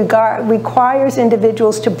ADA requires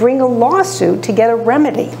individuals to bring a lawsuit to get a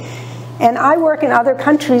remedy. And I work in other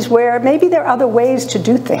countries where maybe there are other ways to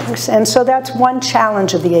do things. And so that's one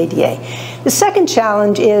challenge of the ADA. The second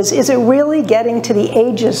challenge is it really getting to the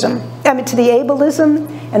ageism, to the ableism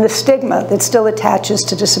and the stigma that still attaches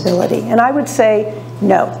to disability? And I would say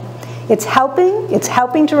no. It's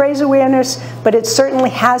helping to raise awareness, but it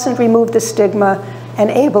certainly hasn't removed the stigma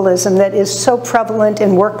and ableism that is so prevalent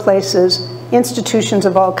in workplaces, institutions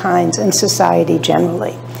of all kinds, and society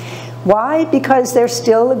generally. Why? Because there's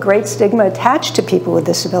still a great stigma attached to people with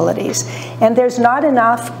disabilities. And there's not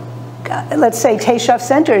enough, let's say Tayshoff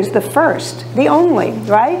Center is the first, the only,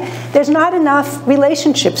 right? There's not enough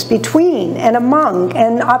relationships between and among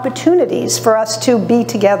and opportunities for us to be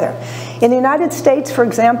together. In the United States, for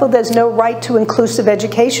example, there's no right to inclusive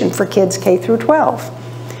education for kids K through 12.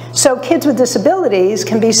 So kids with disabilities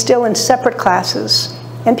can be still in separate classes.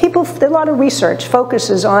 And a lot of research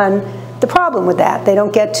focuses on the problem with that. They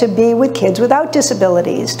don't get to be with kids without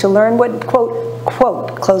disabilities to learn what, quote,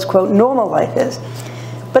 close quote, normal life is.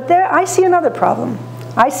 But there, I see another problem.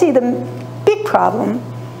 I see the big problem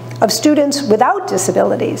of students without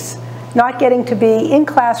disabilities not getting to be in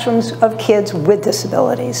classrooms of kids with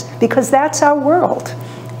disabilities, because that's our world.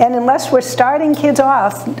 And unless we're starting kids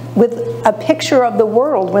off with a picture of the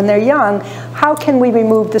world when they're young, how can we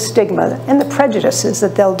remove the stigma and the prejudices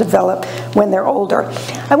that they'll develop when they're older?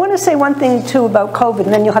 I want to say one thing, too, about COVID,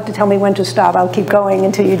 and then you'll have to tell me when to stop. I'll keep going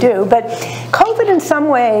until you do. But COVID COVID in some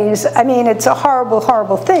ways, I mean, it's a horrible,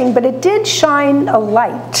 horrible thing, but it did shine a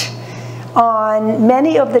light on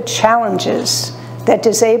many of the challenges that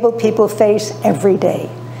disabled people face every day.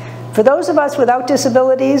 For those of us without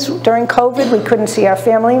disabilities, during COVID, we couldn't see our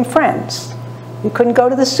family and friends. We couldn't go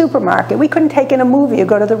to the supermarket. We couldn't take in a movie or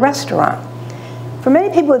go to the restaurant. For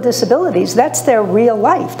many people with disabilities, that's their real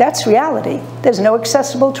life. That's reality. There's no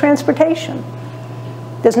accessible transportation.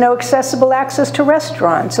 There's no accessible access to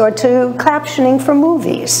restaurants or to captioning for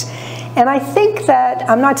movies. And I think that,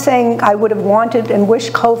 I'm not saying I would have wanted and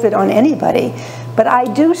wished COVID on anybody, but I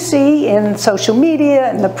do see in social media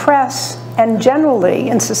and the press and generally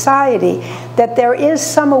in society that there is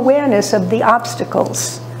some awareness of the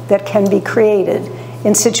obstacles that can be created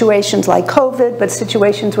in situations like COVID, but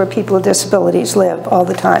situations where people with disabilities live all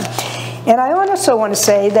the time. And I also want to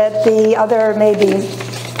say that the other maybe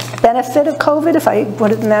benefit of COVID, if I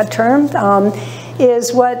put it in that term,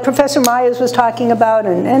 is what Professor Myers was talking about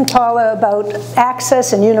and Paula about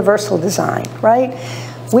access and universal design, right?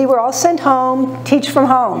 We were all sent home, teach from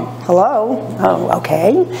home. Hello? Oh,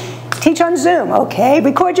 okay. Teach on Zoom, okay.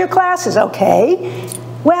 Record your classes, okay.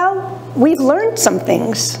 Well, we've learned some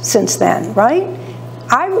things since then, right?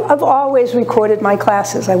 I've always recorded my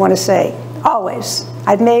classes, I want to say, always.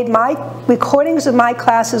 I've made my recordings of my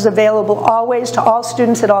classes available always to all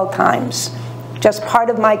students at all times. Just part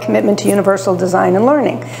of my commitment to universal design and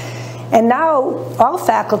learning. And now all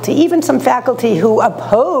faculty, even some faculty who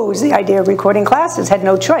oppose the idea of recording classes, had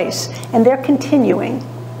no choice, and they're continuing.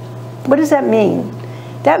 What does that mean?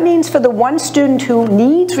 That means for the one student who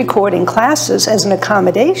needs recording classes as an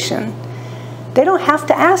accommodation, they don't have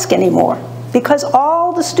to ask anymore, because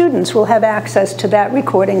all the students will have access to that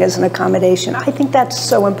recording as an accommodation. I think that's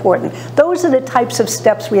so important. Those are the types of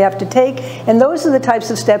steps we have to take, and those are the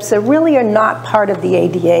types of steps that really are not part of the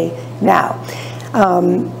ADA now.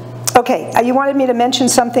 Okay, you wanted me to mention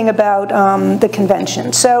something about the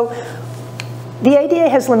convention. So the ADA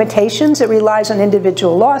has limitations. It relies on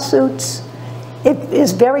individual lawsuits. It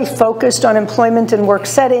is very focused on employment and work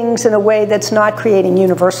settings in a way that's not creating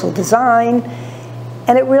universal design.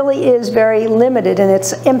 And it really is very limited in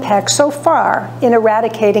its impact so far in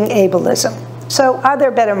eradicating ableism. So are there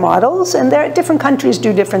better models? And different countries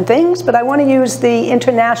do different things, but I want to use the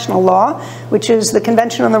international law, which is the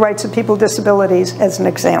Convention on the Rights of People with Disabilities, as an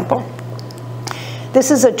example. This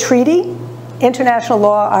is a treaty. International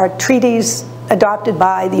law are treaties adopted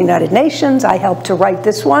by the United Nations. I helped to write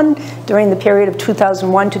this one during the period of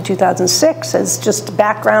 2001 to 2006 as just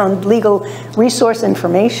background legal resource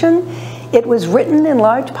information. It was written in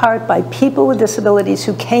large part by people with disabilities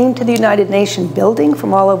who came to the United Nations building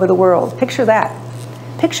from all over the world. Picture that.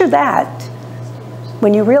 Picture that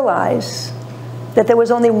when you realize that there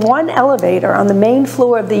was only one elevator on the main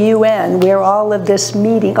floor of the UN where all of these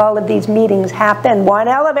meetings happen. One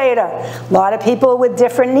elevator. A lot of people with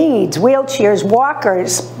different needs, wheelchairs,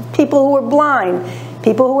 walkers, people who were blind,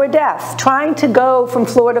 people who were deaf, trying to go from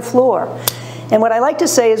floor to floor. And what I like to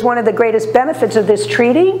say is one of the greatest benefits of this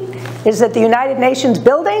treaty is that the United Nations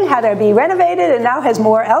building had to be renovated and now has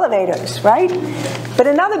more elevators, right? But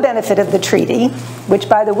another benefit of the treaty, which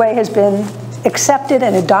by the way has been accepted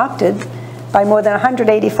and adopted by more than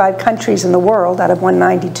 185 countries in the world out of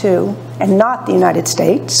 192, and not the United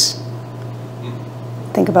States.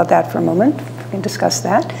 Think about that for a moment. We can discuss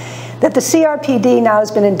that. That the CRPD now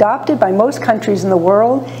has been adopted by most countries in the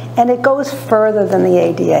world, and it goes further than the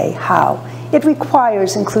ADA. How? It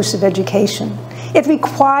requires inclusive education. It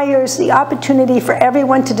requires the opportunity for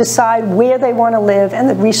everyone to decide where they want to live and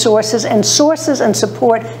the resources and sources and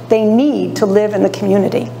support they need to live in the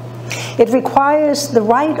community. It requires the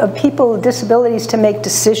right of people with disabilities to make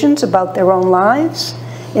decisions about their own lives.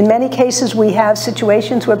 In many cases, we have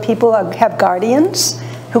situations where people have guardians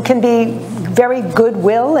who can be very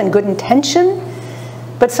goodwill and good intention,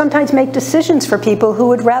 but sometimes make decisions for people who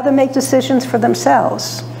would rather make decisions for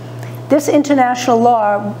themselves. This international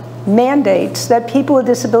law mandates that people with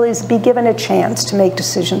disabilities be given a chance to make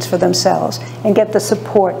decisions for themselves and get the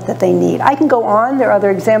support that they need. I can go on, there are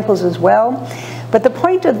other examples as well, but the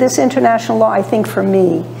point of this international law, I think for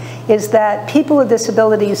me, is that people with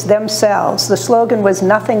disabilities themselves, the slogan was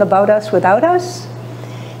nothing about us without us.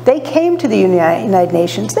 They came to the United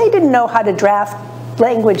Nations. They didn't know how to draft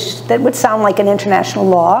language that would sound like an international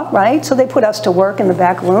law, right? So they put us to work in the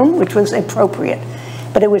back room, which was appropriate.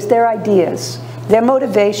 But it was their ideas, their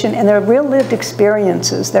motivation, and their real lived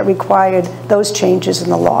experiences that required those changes in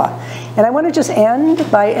the law. And I want to just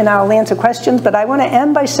end by, and I'll answer questions, but I want to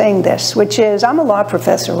end by saying this, which is, I'm a law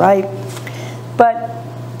professor, right? But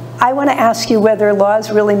I want to ask you whether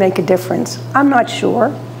laws really make a difference. I'm not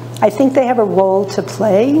sure. I think they have a role to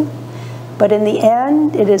play, But in the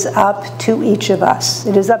end, it is up to each of us.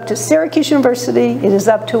 It is up to Syracuse University. It is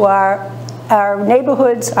up to our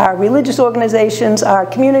neighborhoods, our religious organizations, our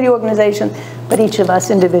community organizations, but each of us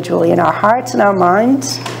individually in our hearts and our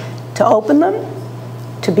minds to open them,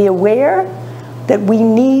 to be aware that we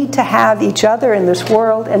need to have each other in this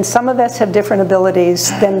world, and some of us have different abilities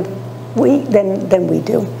than we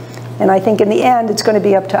do. And I think in the end, it's going to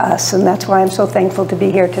be up to us, and that's why I'm so thankful to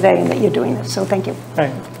be here today and that you're doing this. So thank you.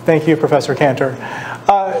 Right. Thank you, Professor Kanter.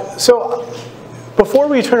 So before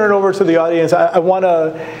we turn it over to the audience, I want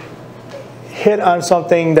to hit on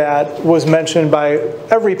something that was mentioned by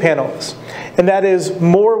every panelist, and that is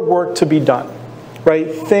more work to be done,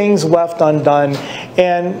 right? Things left undone.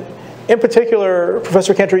 And in particular,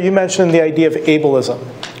 Professor Kanter, you mentioned the idea of ableism,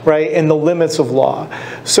 right, and the limits of law.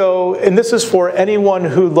 So, and this is for anyone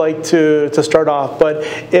who'd like to start off, but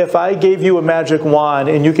if I gave you a magic wand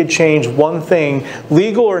and you could change one thing,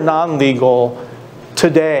 legal or non-legal,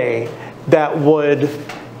 today, that would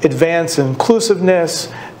advance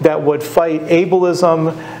inclusiveness, that would fight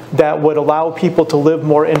ableism, that would allow people to live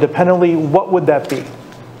more independently, what would that be?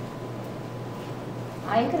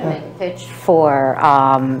 I'm going to make a pitch for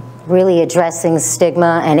really addressing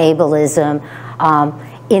stigma and ableism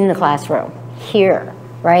in the classroom, here,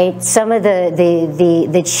 right? Some of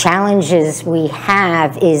the challenges we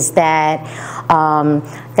have is that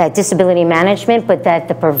that disability management, but that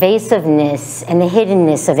the pervasiveness and the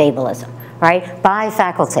hiddenness of ableism, right? By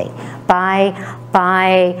faculty, by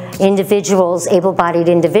individuals, able-bodied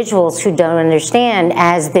individuals who don't understand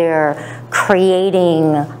as they're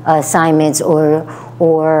creating assignments or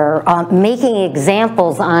making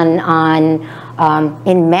examples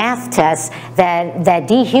in math tests that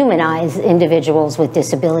dehumanize individuals with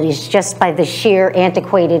disabilities just by the sheer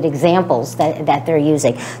antiquated examples that they're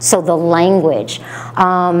using. So the language,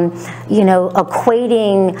 you know,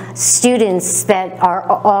 equating students that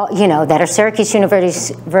are, you know, that are Syracuse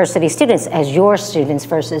University students as your students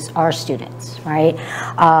versus our students, right?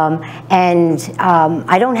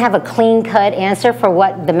 I don't have a clean-cut answer for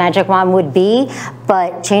what the magic wand would be,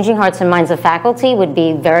 but changing hearts and minds of faculty would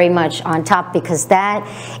be very much on top, because that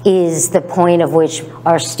is the point of which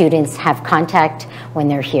our students have contact when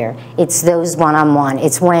they're here. It's those one-on-one.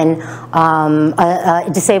 It's when a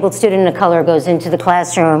disabled student of color goes into the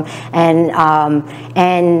classroom and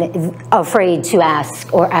afraid to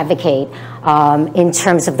ask or advocate in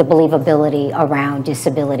terms of the believability around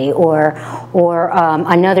disability, or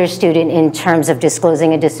another student in terms of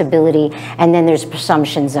disclosing a disability, and then there's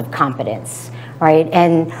presumptions of competence, right?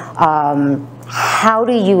 And how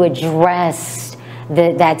do you address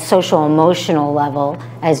that social emotional level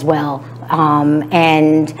as well?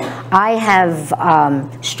 And I have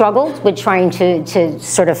struggled with trying to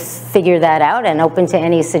sort of figure that out, and open to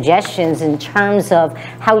any suggestions in terms of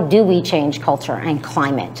how do we change culture and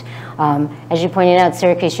climate. As you pointed out,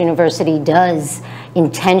 Syracuse University does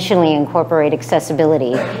intentionally incorporate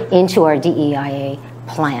accessibility into our DEIA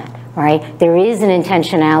plan. Right? There is an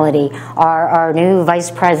intentionality. Our new Vice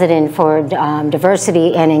President for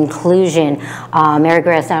Diversity and Inclusion, Mary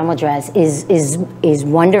Grace Almadrez, is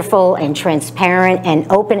wonderful and transparent and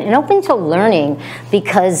open to learning,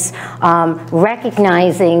 because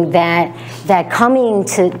recognizing that coming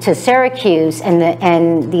to Syracuse and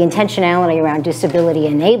the intentionality around disability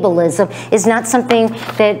and ableism is not something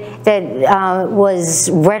that was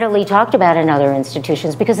readily talked about in other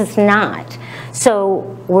institutions, because it's not. So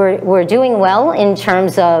we're doing well in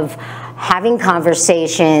terms of having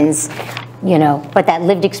conversations, you know, but that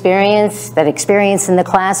lived experience, that experience in the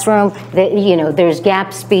classroom, you know, there's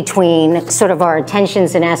gaps between sort of our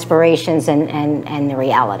intentions and aspirations and the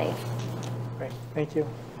reality. Great, thank you.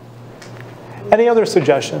 Any other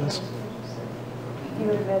suggestions? If you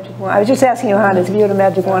had a magic wand, I was just asking Yohannes, if you had a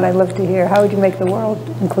magic wand, I'd love to hear, how would you make the world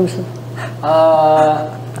inclusive?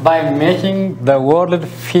 By making the world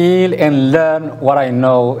feel and learn what I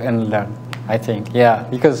know and learn, I think, yeah.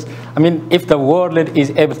 Because, I mean, if the world is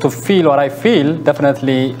able to feel what I feel,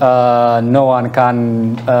 definitely no one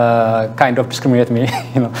can kind of discriminate me,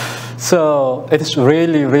 you know. So it's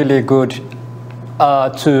really, really good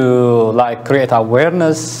to like create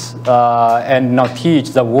awareness and now teach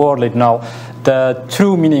the world now the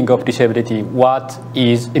true meaning of disability, what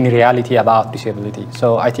is in reality about disability.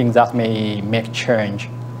 So I think that may make change.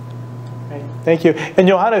 Thank you. And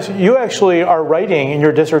Yohannes, you actually are writing in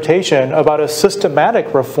your dissertation about a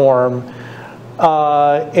systematic reform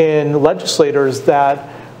in legislators that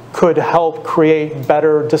could help create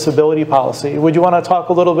better disability policy. Would you want to talk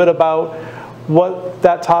a little bit about what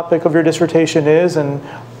that topic of your dissertation is and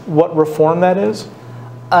what reform that is?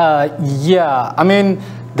 Yeah, I mean,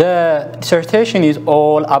 The dissertation is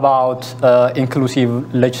all about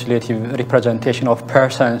inclusive legislative representation of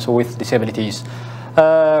persons with disabilities.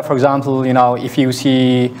 For example, you know, if you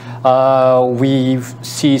see, we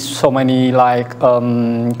see so many like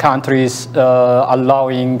countries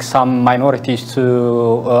allowing some minorities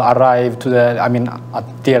to arrive to the, I mean,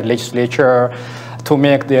 at their legislature, to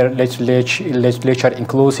make their legislature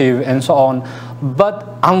inclusive and so on. But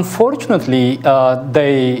unfortunately,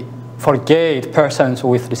 they forget persons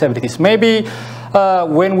with disabilities. Maybe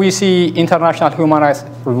when we see international human rights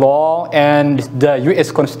law and the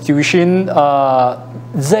US Constitution,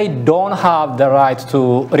 they don't have the right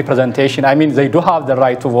to representation. I mean, they do have the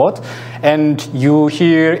right to vote, and you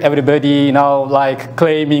hear everybody, you know, like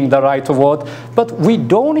claiming the right to vote, but we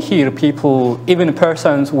don't hear people, even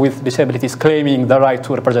persons with disabilities, claiming the right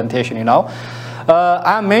to representation, you know.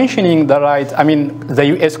 I'm mentioning the right, I mean, the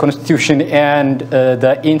US Constitution and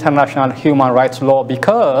the international human rights law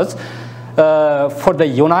because for the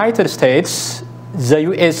United States, the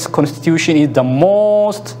US Constitution is the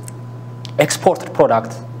most exported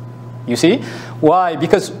product. You see? Why?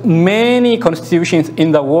 Because many constitutions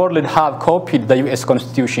in the world have copied the US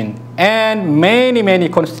Constitution, and many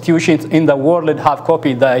constitutions in the world have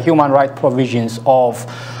copied the human rights provisions of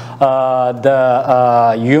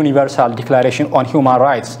the Universal Declaration on Human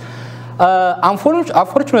Rights.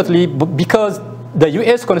 Unfortunately, because the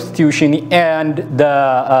US Constitution and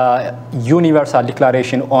the Universal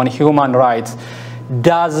Declaration on Human Rights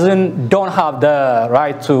don't have the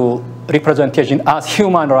right to representation as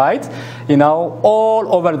human rights, you know,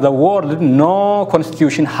 all over the world, no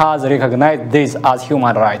constitution has recognized this as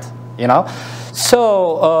human rights, you know.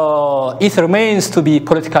 So it remains to be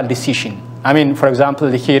political decision. I mean, for example,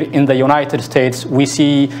 here in the United States, we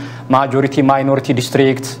see majority-minority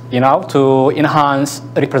districts, you know, to enhance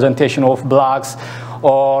representation of blacks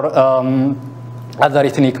or other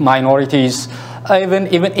ethnic minorities. Even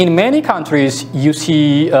in many countries, you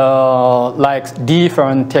see like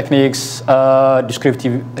different techniques,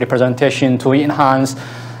 descriptive representation to enhance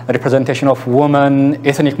representation of women,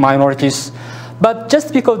 ethnic minorities. But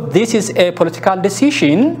just because this is a political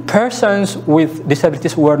decision, persons with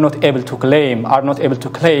disabilities are not able to claim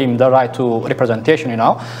the right to representation, you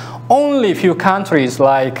know. Only a few countries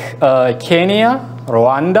like Kenya,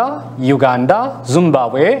 Rwanda, Uganda,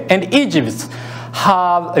 Zimbabwe, and Egypt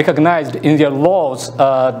have recognized in their laws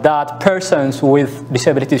that persons with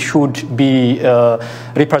disabilities should be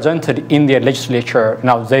represented in their legislature.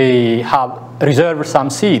 Now, they have reserved some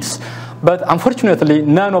seats. But unfortunately,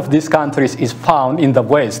 none of these countries is found in the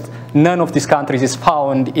West. None of these countries is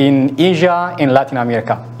found in Asia, in Latin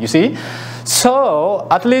America, you see? So,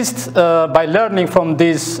 at least by learning from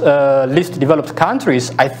these least developed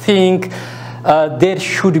countries, I think there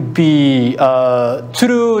should be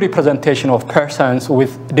true representation of persons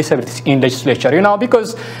with disabilities in legislature, you know,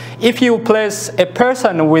 because if you place a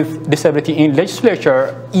person with disability in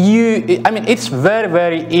legislature, I mean, it's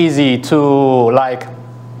very easy to like,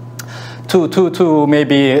 to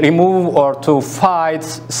maybe remove or to fight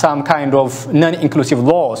some kind of non-inclusive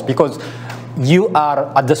laws because you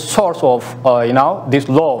are at the source of, you know, these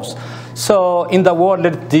laws. So in the world,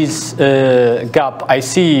 this gap I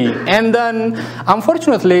see. And then,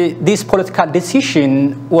 unfortunately, this political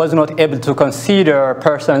decision was not able to consider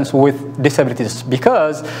persons with disabilities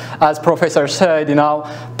because, as Professor said, you know,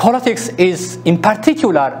 politics is in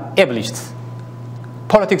particular ableist.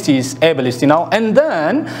 Politics is ableist, you know, and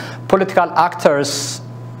then political actors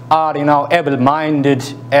are, you know, able-minded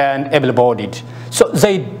and able-bodied. So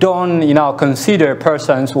they don't, you know, consider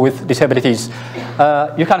persons with disabilities.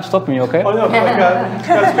 You can't stop me, okay? Oh, no,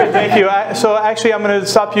 that's good, thank you. So actually, I'm going to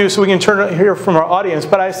stop you so we can hear from our audience.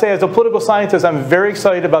 But I say, as a political scientist, I'm very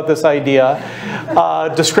excited about this idea.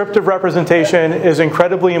 Descriptive representation is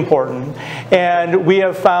incredibly important. And we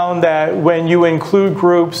have found that when you include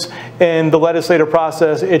groups in the legislative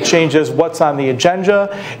process, it changes what's on the agenda,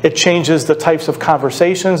 it changes the types of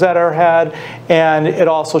conversations that are had, and it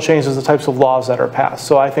also changes the types of laws that are passed.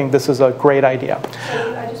 So I think this is a great idea.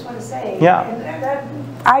 So I just want to say, yeah.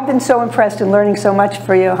 I've been so impressed and learning so much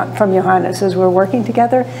from Yohannes as we're working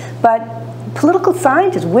together, but political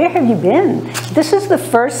scientists, where have you been? This is the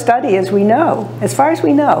first study, as we know, as far as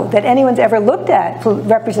we know, that anyone's ever looked at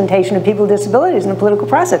representation of people with disabilities in the political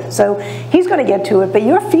process. So he's going to get to it, but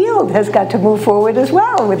your field has got to move forward as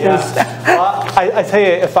well with this. I tell you,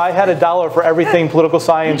 if I had $1 for everything political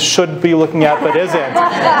science should be looking at but isn't,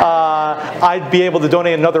 I'd be able to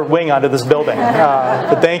donate another wing onto this building.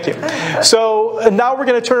 But thank you. So now we're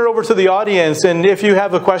going to turn it over to the audience, and if you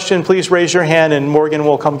have a question, please raise your hand, and Morgan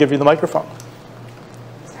will come give you the microphone.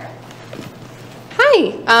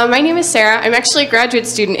 Hi, my name is Sarah. I'm actually a graduate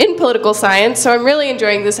student in political science, so I'm really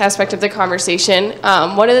enjoying this aspect of the conversation.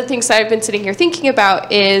 One of the things that I've been sitting here thinking about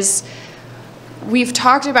is we've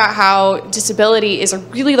talked about how disability is a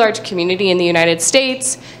really large community in the United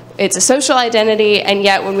States. It's a social identity, and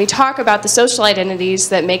yet when we talk about the social identities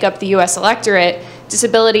that make up the US electorate,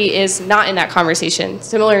 disability is not in that conversation,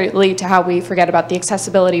 similarly to how we forget about the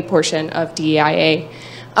accessibility portion of DEIA.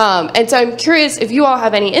 And so I'm curious if you all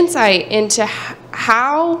have any insight into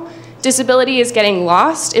how disability is getting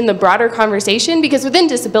lost in the broader conversation, because within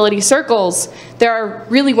disability circles, there are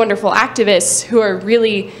really wonderful activists who are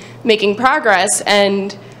really making progress,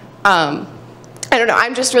 and I don't know,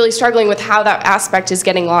 I'm just really struggling with how that aspect is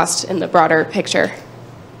getting lost in the broader picture.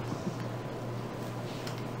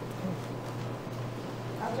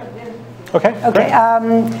 Okay.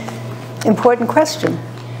 Important question.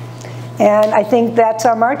 And I think that's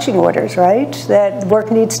our marching orders, right? That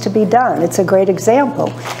work needs to be done. It's a great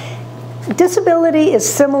example. Disability is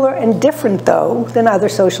similar and different, though, than other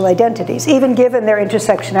social identities, even given their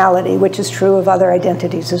intersectionality, which is true of other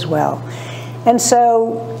identities as well. And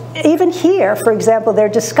so even here, for example, there are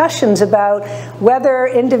discussions about whether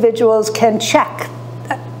individuals can check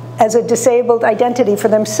as a disabled identity for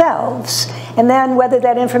themselves, and then whether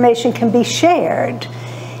that information can be shared.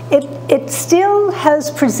 It still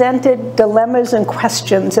has presented dilemmas and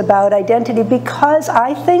questions about identity because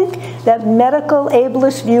I think that medical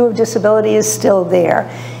ableist view of disability is still there.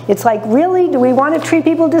 It's like, really, do we want to treat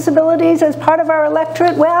people with disabilities as part of our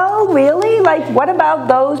electorate? Well, really? Like, what about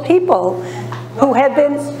those people who have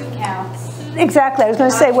been... Exactly. I was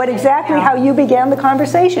going to say how you began the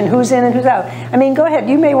conversation, who's in and who's out. I mean, go ahead.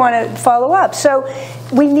 You may want to follow up. So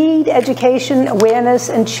we need education, awareness,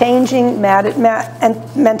 and changing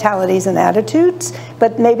mentalities and attitudes,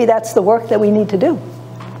 but maybe that's the work that we need to do.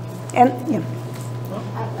 And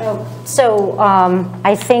So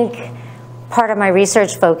I think part of my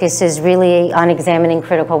research focus is really on examining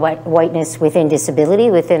critical whiteness within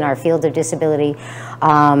disability, within our field of disability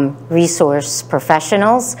resource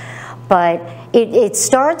professionals. But it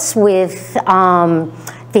starts with the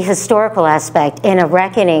historical aspect in a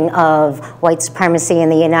reckoning of white supremacy in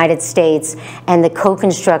the United States and the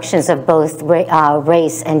co-constructions of both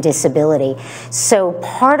race and disability. So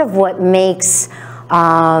part of what makes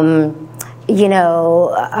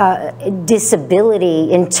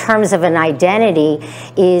disability in terms of an identity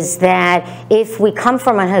is that if we come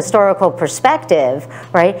from a historical perspective,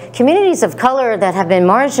 right, communities of color that have been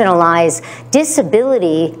marginalized,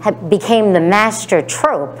 disability became the master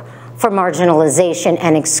trope for marginalization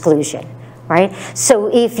and exclusion. Right? So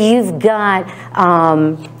if you've got,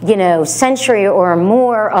 century or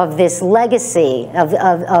more of this legacy of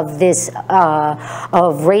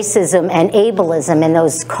racism and ableism and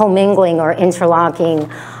those commingling or interlocking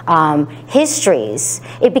histories,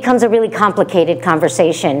 it becomes a really complicated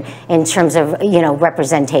conversation in terms of,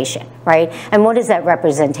 representation, right? And what does that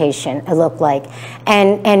representation look like?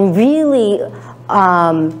 And really,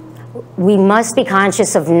 we must be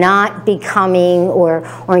conscious of not becoming or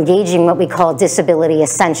engaging what we call disability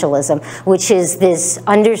essentialism, which is this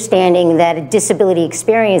understanding that a disability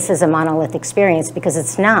experience is a monolithic experience, because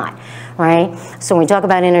it's not, right? So when we talk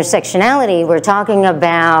about intersectionality, we're talking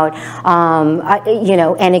about,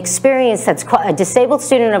 an experience that's a disabled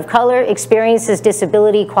student of color experiences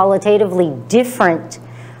disability qualitatively different,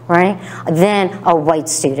 right, than a white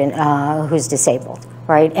student who's disabled.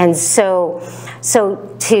 Right, and so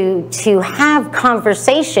to have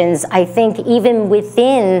conversations, I think even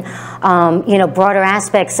within broader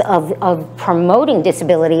aspects of promoting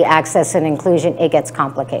disability access and inclusion, it gets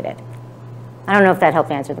complicated. I don't know if that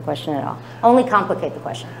helped answer the question at all. Only complicate the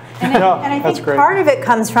question. And I think part of it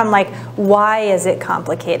comes from why is it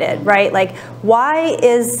complicated, right? Like why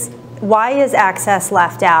is access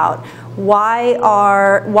left out?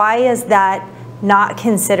 Why is that not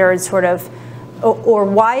considered sort of, or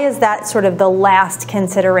why is that sort of the last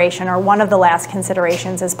consideration or one of the last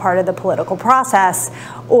considerations as part of the political process,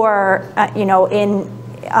 or as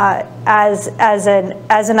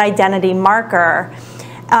an identity marker?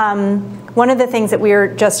 One of the things that we were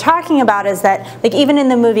just talking about is that, even in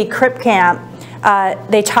the movie Crip Camp,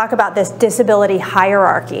 they talk about this disability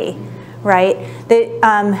hierarchy, right?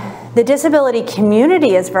 The disability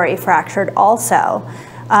community is very fractured also.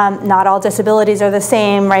 Not all disabilities are the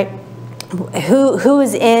same, right? Who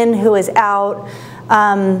is in, who is out.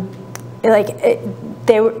 In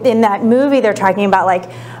that movie, they're talking about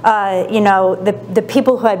the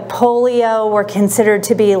people who had polio were considered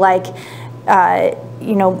to be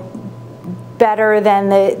better than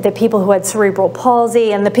the people who had cerebral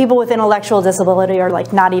palsy, and the people with intellectual disability are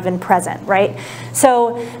like not even present, right?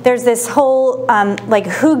 So there's this whole like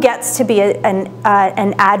who gets to be an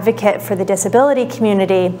advocate for the disability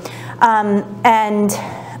community,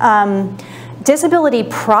 disability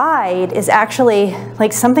pride is actually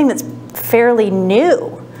like something that's fairly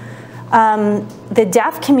new. The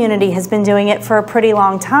deaf community has been doing it for a pretty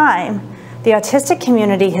long time. The autistic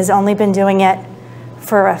community has only been doing it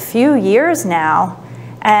for a few years now.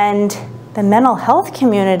 And the mental health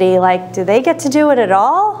community, like, do they get to do it at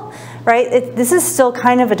all? Right? This is still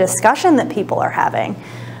kind of a discussion that people are having.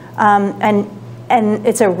 And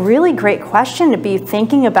it's a really great question to be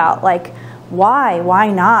thinking about, like,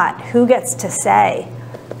 why not? Who gets to say?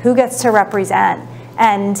 Who gets to represent?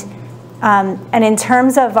 And in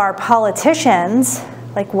terms of our politicians,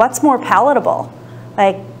 like, what's more palatable?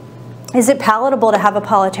 Like, is it palatable to have a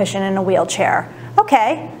politician in a wheelchair?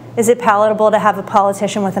 Okay. Is it palatable to have a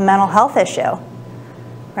politician with a mental health issue?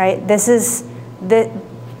 Right? Is it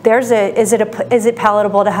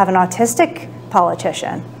palatable to have an autistic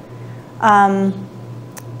politician? You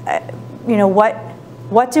know,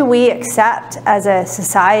 what do we accept as a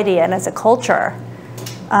society and as a culture?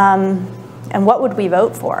 And what would we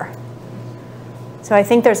vote for? So I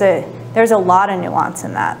think there's a lot of nuance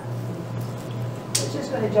in that. I was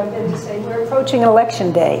just going to jump in to say we're approaching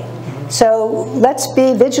election day. So let's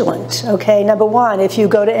be vigilant, okay? Number one, if you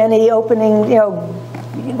go to any opening, you know,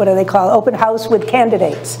 what do they call it? Open house with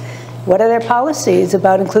candidates. What are their policies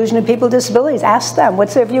about inclusion of people with disabilities? Ask them,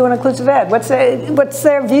 what's their view on inclusive ed? What's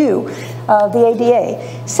their view of the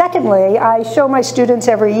ADA? Secondly, I show my students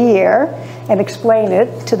every year and explain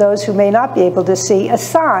it to those who may not be able to see, a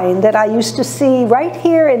sign that I used to see right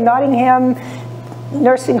here in Nottingham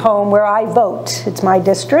Nursing Home where I vote. It's my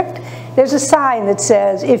district. There's a sign that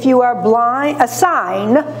says, if you are blind, a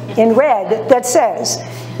sign in red that says,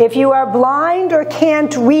 if you are blind or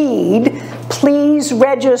can't read, please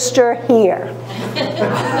register here.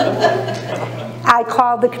 I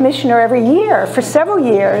called the commissioner every year for several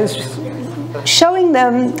years, showing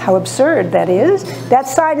them how absurd that is. That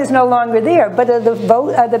sign is no longer there, but are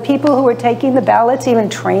the people who are taking the ballots even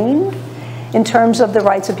trained in terms of the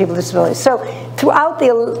rights of people with disabilities? So throughout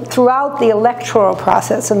the electoral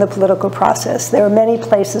process and the political process, there are many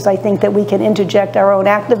places I think that we can interject our own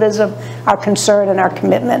activism, our concern, and our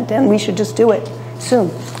commitment, and we should just do it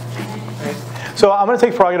soon. So I'm going to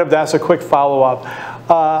take prerogative to ask a quick follow-up.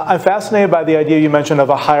 I'm fascinated by the idea you mentioned of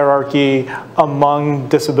a hierarchy among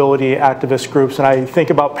disability activist groups, and I think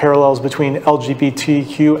about parallels between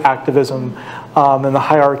LGBTQ activism and the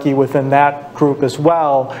hierarchy within that group as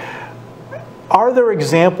well. Are there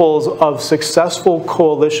examples of successful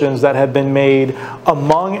coalitions that have been made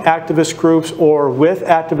among activist groups or with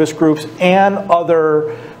activist groups and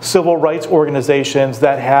other civil rights organizations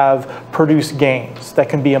that have produced gains that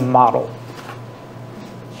can be a model?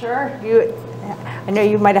 Sure. I know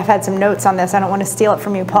you might have had some notes on this. I don't want to steal it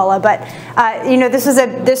from you, Paula, but you know, this was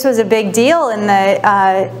a big deal in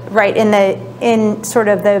the in sort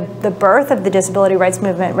of the birth of the disability rights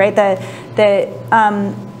movement, right? The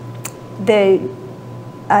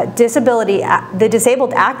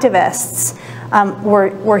disabled activists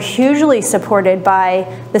were hugely supported by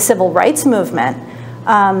the civil rights movement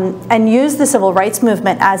and used the civil rights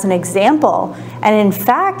movement as an example, and in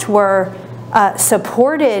fact were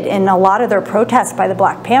supported in a lot of their protests by the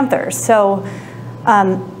Black Panthers. So,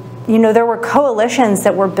 you know, there were coalitions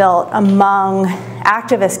that were built among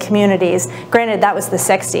activist communities. Granted, that was the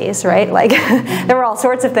 60s, right? Like, there were all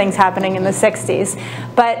sorts of things happening in the 60s.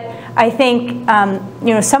 But I think,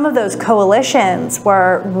 you know, some of those coalitions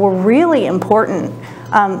were really important,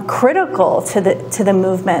 critical to the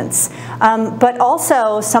movements. But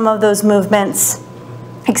also, some of those movements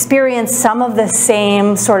experienced some of the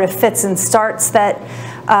same sort of fits and starts that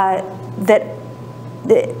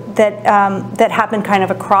happened kind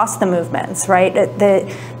of across the movements, right?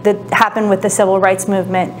 That happened with the civil rights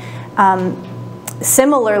movement,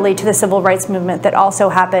 similarly to the civil rights movement that also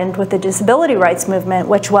happened with the disability rights movement,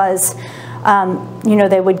 which was, you know,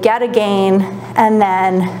 they would get a gain, and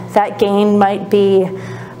then that gain might be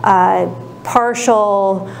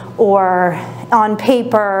partial or on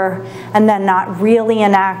paper, and then not really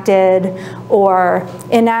enacted, or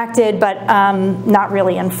enacted but not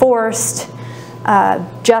really enforced.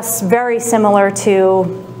 Just very similar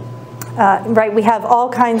to, right, we have all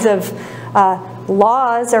kinds of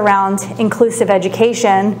laws around inclusive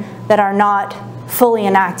education that are not fully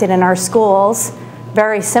enacted in our schools,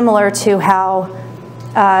 very similar to how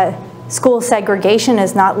school segregation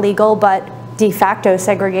is not legal, but de facto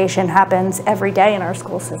segregation happens every day in our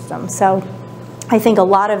school system. So I think a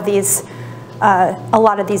lot of these a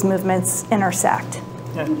lot of these movements intersect.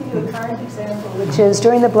 I'll give you a current example, which is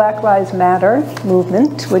during the Black Lives Matter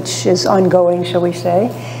movement, which is ongoing, shall we say,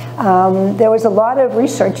 there was a lot of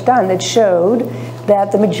research done that showed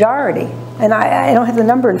that the majority, and I don't have the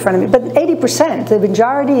number in front of me, but 80%, the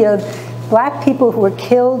majority of black people who were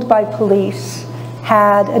killed by police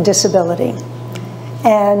had a disability.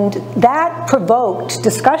 And that provoked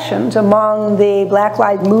discussions among the Black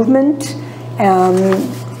Lives Movement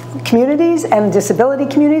communities and disability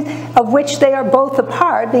communities, of which they are both a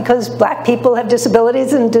part, because black people have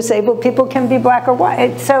disabilities and disabled people can be black or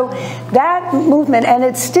white. So that movement, and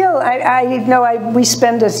it's still, we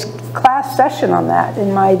spend a class session on that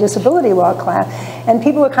in my disability law class, and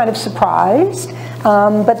people are kind of surprised,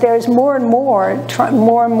 but there's more and more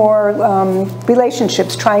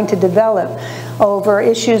relationships trying to develop over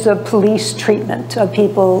issues of police treatment of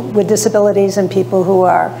people with disabilities and people who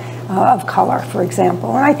are of color, for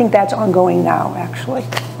example. And I think that's ongoing now, actually.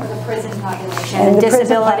 Or the prison population, and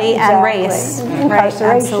disability and race. Incarceration,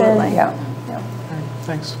 right, absolutely. Yeah.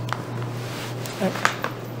 Thanks.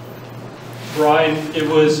 Brian, it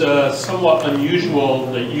was somewhat unusual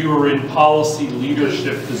that you were in policy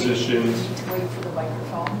leadership positions. Wait for the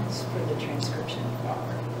microphones for the transcription.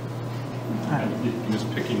 He was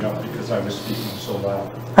picking up because I was speaking so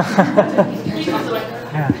loud.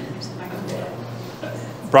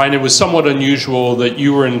 Brian, it was somewhat unusual that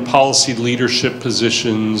you were in policy leadership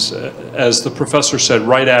positions, as the professor said,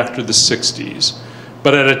 right after the 60s,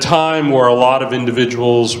 but at a time where a lot of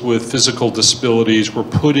individuals with physical disabilities were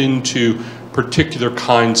put into particular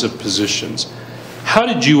kinds of positions. How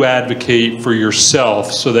did you advocate for yourself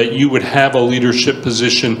so that you would have a leadership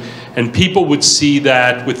position and people would see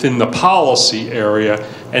that within the policy area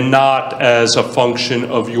and not as a function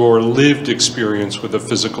of your lived experience with a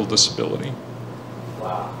physical disability?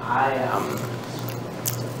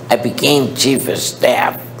 I became chief of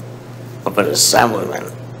staff of an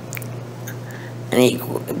assemblyman,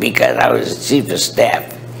 and because I was chief of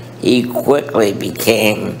staff, he quickly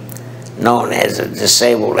became known as a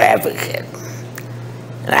disabled advocate.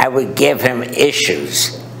 And I would give him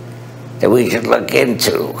issues that we should look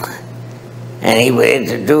into, and he would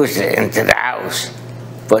introduce it into the House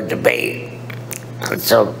for debate. And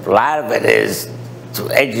so a lot of it is to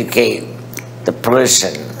educate the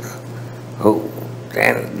person who,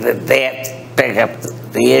 and they have to pick up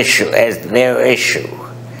the issue as their issue.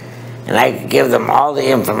 And I could give them all the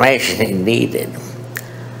information he needed,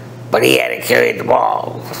 but he had to carry the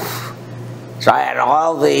ball. So I had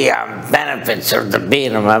all the benefits of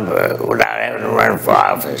being a member without having to run for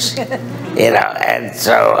office, and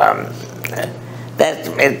so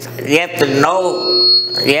you have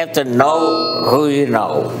to know who you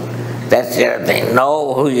know. That's the other thing,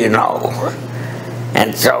 know who you know.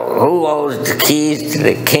 And so who owns the keys to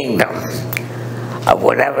the kingdom of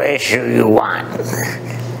whatever issue you want?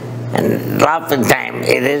 And oftentimes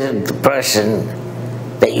it isn't the person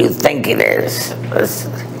that you think it is.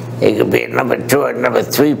 It could be a number 2 or number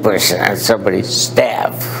 3 person on somebody's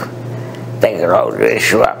staff that could hold the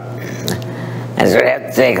issue up. And so you have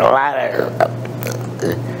to take a lot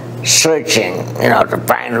of searching, to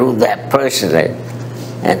find who that person is.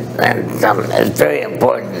 And it's very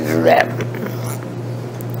important to do that.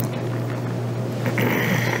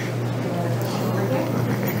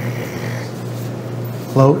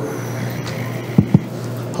 Hello.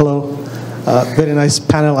 Hello. Very nice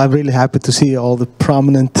panel. I'm really happy to see all the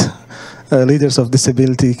prominent leaders of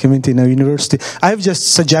disability community in our university. I have just a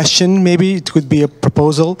suggestion. Maybe it could be a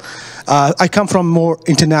proposal. I come from more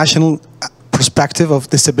international perspective of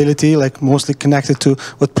disability, like mostly connected to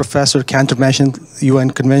what Professor Kanter mentioned,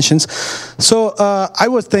 UN conventions. So I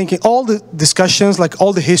was thinking all the discussions, like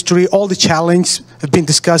all the history, all the challenges have been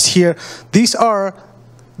discussed here. These are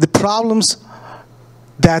the problems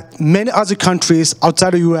that many other countries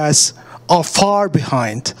outside the US are far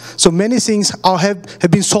behind. So many things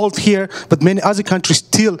have been solved here, but many other countries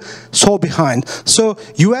still so behind. So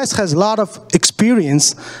US has a lot of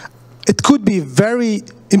experience. It could be very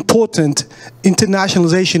important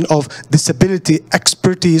internationalization of disability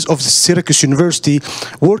expertise of Syracuse University,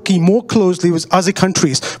 working more closely with other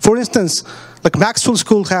countries. For instance, like Maxwell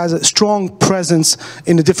School has a strong presence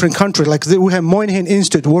in a different country. Like we have Moynihan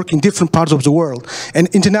Institute working in different parts of the world, and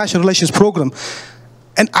international relations program.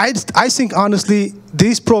 And I think, honestly,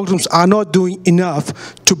 these programs are not doing enough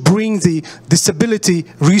to bring the disability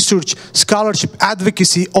research, scholarship,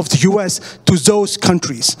 advocacy of the US to those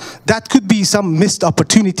countries. That could be some missed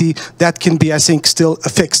opportunity that can be, I think, still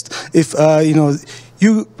fixed. If,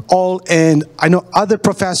 you all and I know other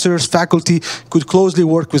professors, faculty could closely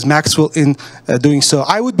work with Maxwell in doing so.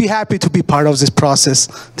 I would be happy to be part of this process.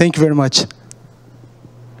 Thank you very much.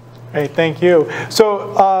 Great, thank you.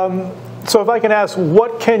 So, so if I can ask,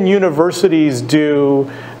 what can universities do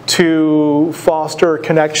to foster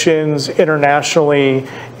connections internationally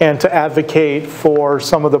and to advocate for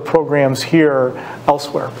some of the programs here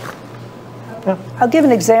elsewhere? Yeah. I'll give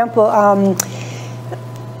an example. I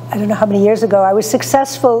don't know how many years ago, I was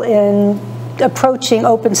successful in approaching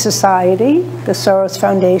Open Society, the Soros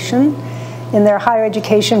Foundation, in their higher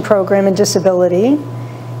education program in disability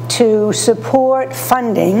to support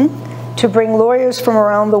funding to bring lawyers from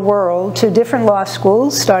around the world to different law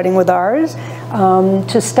schools, starting with ours,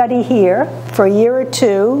 to study here for a year or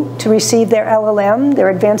two to receive their LLM, their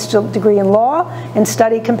advanced degree in law, and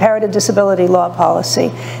study comparative disability law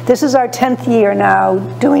policy. This is our 10th year now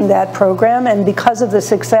doing that program, and because of the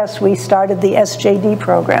success, we started the SJD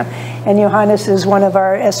program. And Yohannes is one of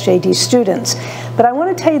our SJD students. But I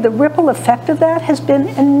want to tell you the ripple effect of that has been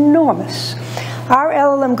enormous. Our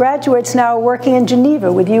LLM graduates now are working in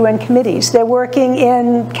Geneva with UN committees. They're working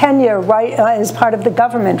in Kenya as part of the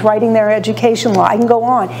government, writing their education law. I can go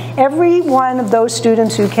on. Every one of those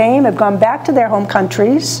students who came have gone back to their home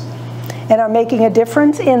countries and are making a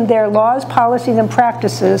difference in their laws, policies, and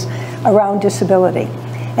practices around disability.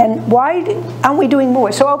 And why aren't we doing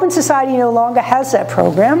more? So Open Society no longer has that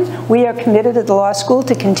program. We are committed at the law school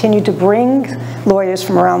to continue to bring lawyers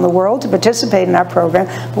from around the world to participate in our program.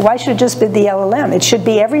 But why should it just be the LLM? It should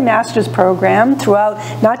be every master's program throughout,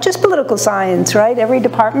 not just political science, right? Every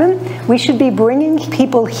department. We should be bringing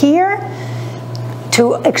people here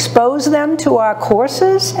to expose them to our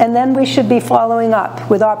courses, and then we should be following up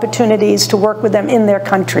with opportunities to work with them in their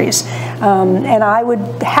countries. And I would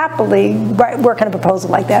happily work on a proposal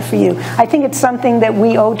like that for you. I think it's something that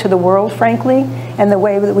we owe to the world, frankly, and the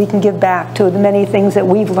way that we can give back to the many things that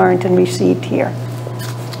we've learned and received here.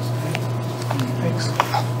 Thanks.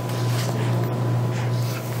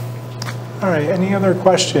 All right, any other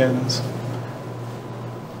questions?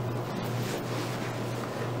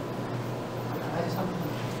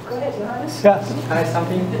 Yes. Can I say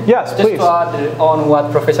something? Yes, please. Just to add on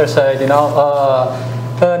what Professor said, you know,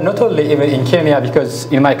 not only even in Kenya, because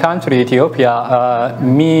in my country, Ethiopia,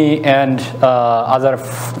 me and other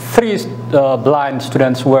three blind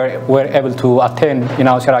students were able to attend, you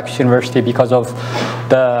know, Syracuse University because of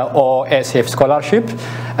the OSF scholarship.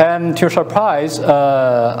 And to your surprise,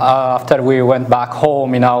 after we went back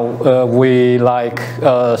home, you know, we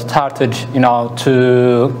started, you know,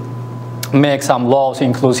 to make some laws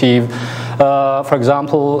inclusive. For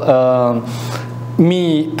example,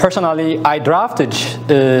 me personally, I drafted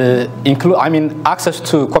access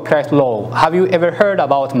to copyright law. Have you ever heard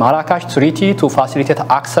about Marrakesh Treaty to facilitate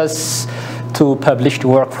access to published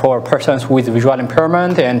work for persons with visual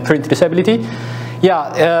impairment and print disability?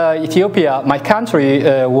 Yeah, Ethiopia, my country,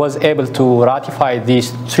 was able to ratify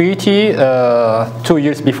this treaty 2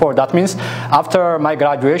 years before. That means after my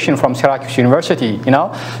graduation from Syracuse University, you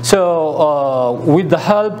know. So with the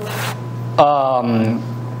help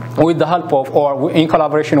of, or in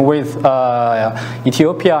collaboration with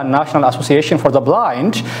Ethiopia National Association for the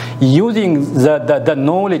Blind, using the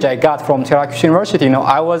knowledge I got from Syracuse University, you know,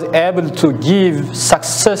 I was able to give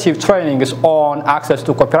successive trainings on access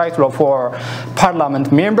to copyright law for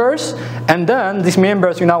parliament members, and then these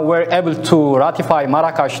members, you know, were able to ratify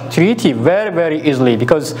Marrakesh Treaty very, very easily,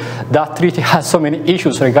 because that treaty has so many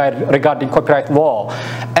issues regarding copyright law.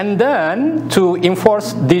 And then to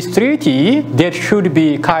enforce this treaty, there should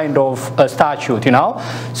be kind of a statute, you know.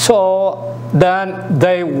 So then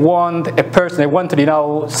they wanted, you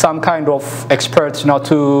know, some kind of experts, you know,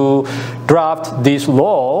 to draft this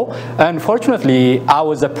law. Unfortunately, I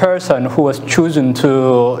was the person who was chosen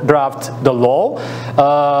to draft the law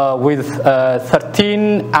with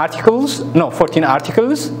 14 articles.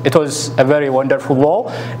 It was a very wonderful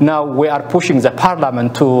law. Now we are pushing the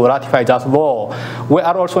parliament to ratify that law. We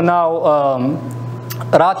are also now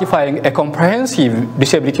ratifying a comprehensive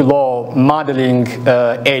disability law modeling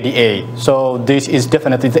ADA. So this is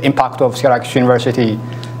definitely the impact of Syracuse University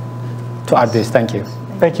to add this. Thank you.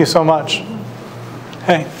 Thank you so much.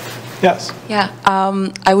 Hey, yes. Yeah,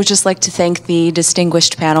 I would just like to thank the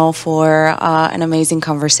distinguished panel for an amazing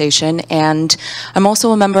conversation. And I'm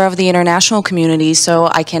also a member of the international community, so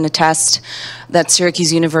I can attest that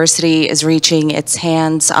Syracuse University is reaching its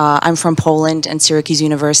hands. I'm from Poland, and Syracuse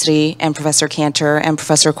University and Professor Kanter and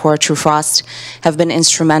Professor Cora Trufrost have been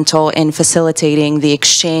instrumental in facilitating the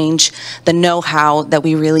exchange, the know-how that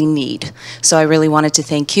we really need. So I really wanted to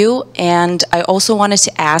thank you. And I also wanted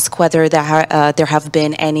to ask whether there have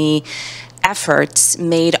been any efforts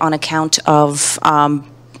made on account of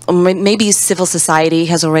maybe civil society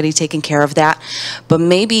has already taken care of that, but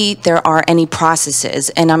maybe there are any processes,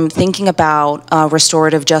 and I'm thinking about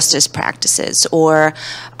restorative justice practices or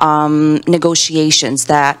negotiations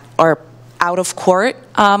that are out-of-court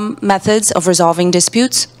methods of resolving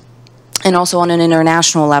disputes. And also on an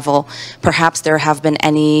international level, perhaps there have been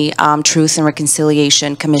any truth and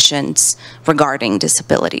reconciliation commissions regarding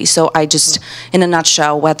disability. So I just, in a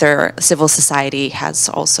nutshell, whether civil society has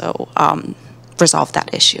also resolved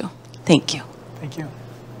that issue. Thank you. Thank you.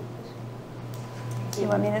 You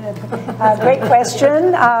want me to? Great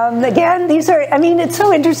question. Again, these are, I mean, it's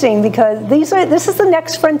so interesting because this is the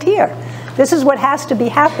next frontier. This is what has to be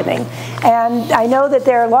happening. And I know that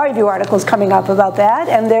there are law review articles coming up about that,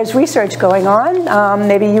 and there's research going on.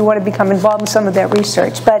 Maybe you want to become involved in some of that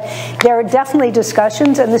research. But there are definitely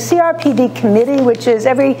discussions, and the CRPD committee, which is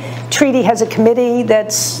every treaty has a committee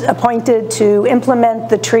that's appointed to implement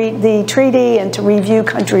the treaty and to review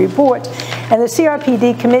country reports. And the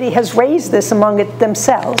CRPD committee has raised this among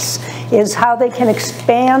themselves, is how they can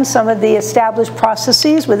expand some of the established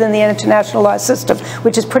processes within the international law system,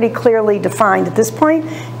 which is pretty clearly defined at this point,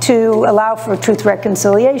 to allow for truth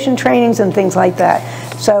reconciliation trainings and things like that.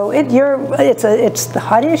 So it's the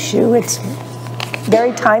hot issue. It's a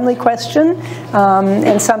very timely question,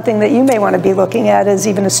 and something that you may want to be looking at as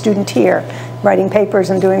even a student here, writing papers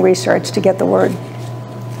and doing research to get the word.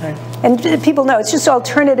 Right. And people know it's just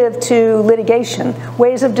alternative to litigation,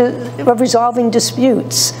 ways of resolving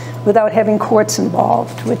disputes without having courts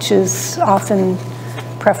involved, which is often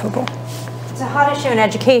preferable. It's a hot issue in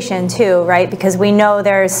education too, right? Because we know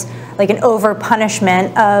there's like an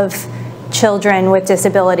over-punishment of children with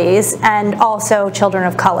disabilities and also children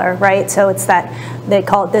of color, right? So it's that, they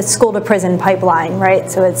call it the school to prison pipeline, right?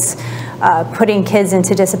 So it's putting kids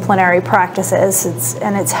into disciplinary practices,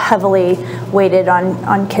 and it's heavily weighted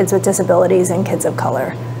on kids with disabilities and kids of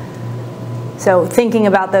color. So thinking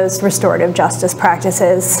about those restorative justice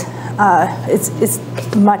practices is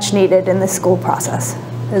much needed in the school process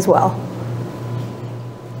as well.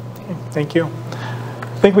 Thank you.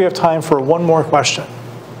 I think we have time for one more question.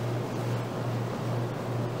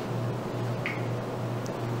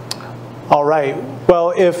 All right.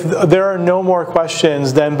 Well, if there are no more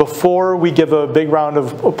questions, then before we give a big round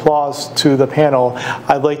of applause to the panel,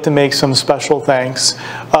 I'd like to make some special thanks.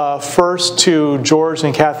 First to George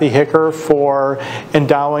and Kathy Hicker for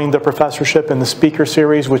endowing the professorship in the speaker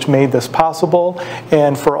series, which made this possible,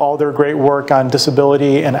 and for all their great work on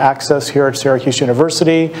disability and access here at Syracuse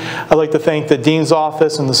University. I'd like to thank the Dean's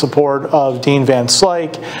Office and the support of Dean Van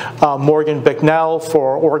Slyke, Morgan Bicknell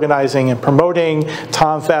for organizing and promoting,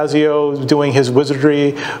 Tom Fazio doing his wizardry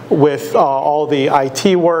with all the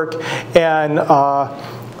IT work, and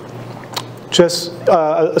just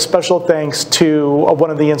a special thanks to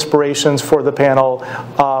one of the inspirations for the panel,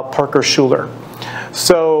 Parker Schuler.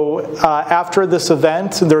 So after this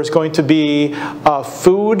event, there's going to be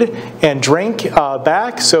food and drink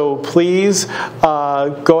back, so please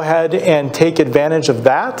go ahead and take advantage of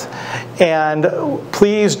that. And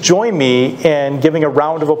please join me in giving a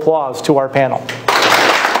round of applause to our panel.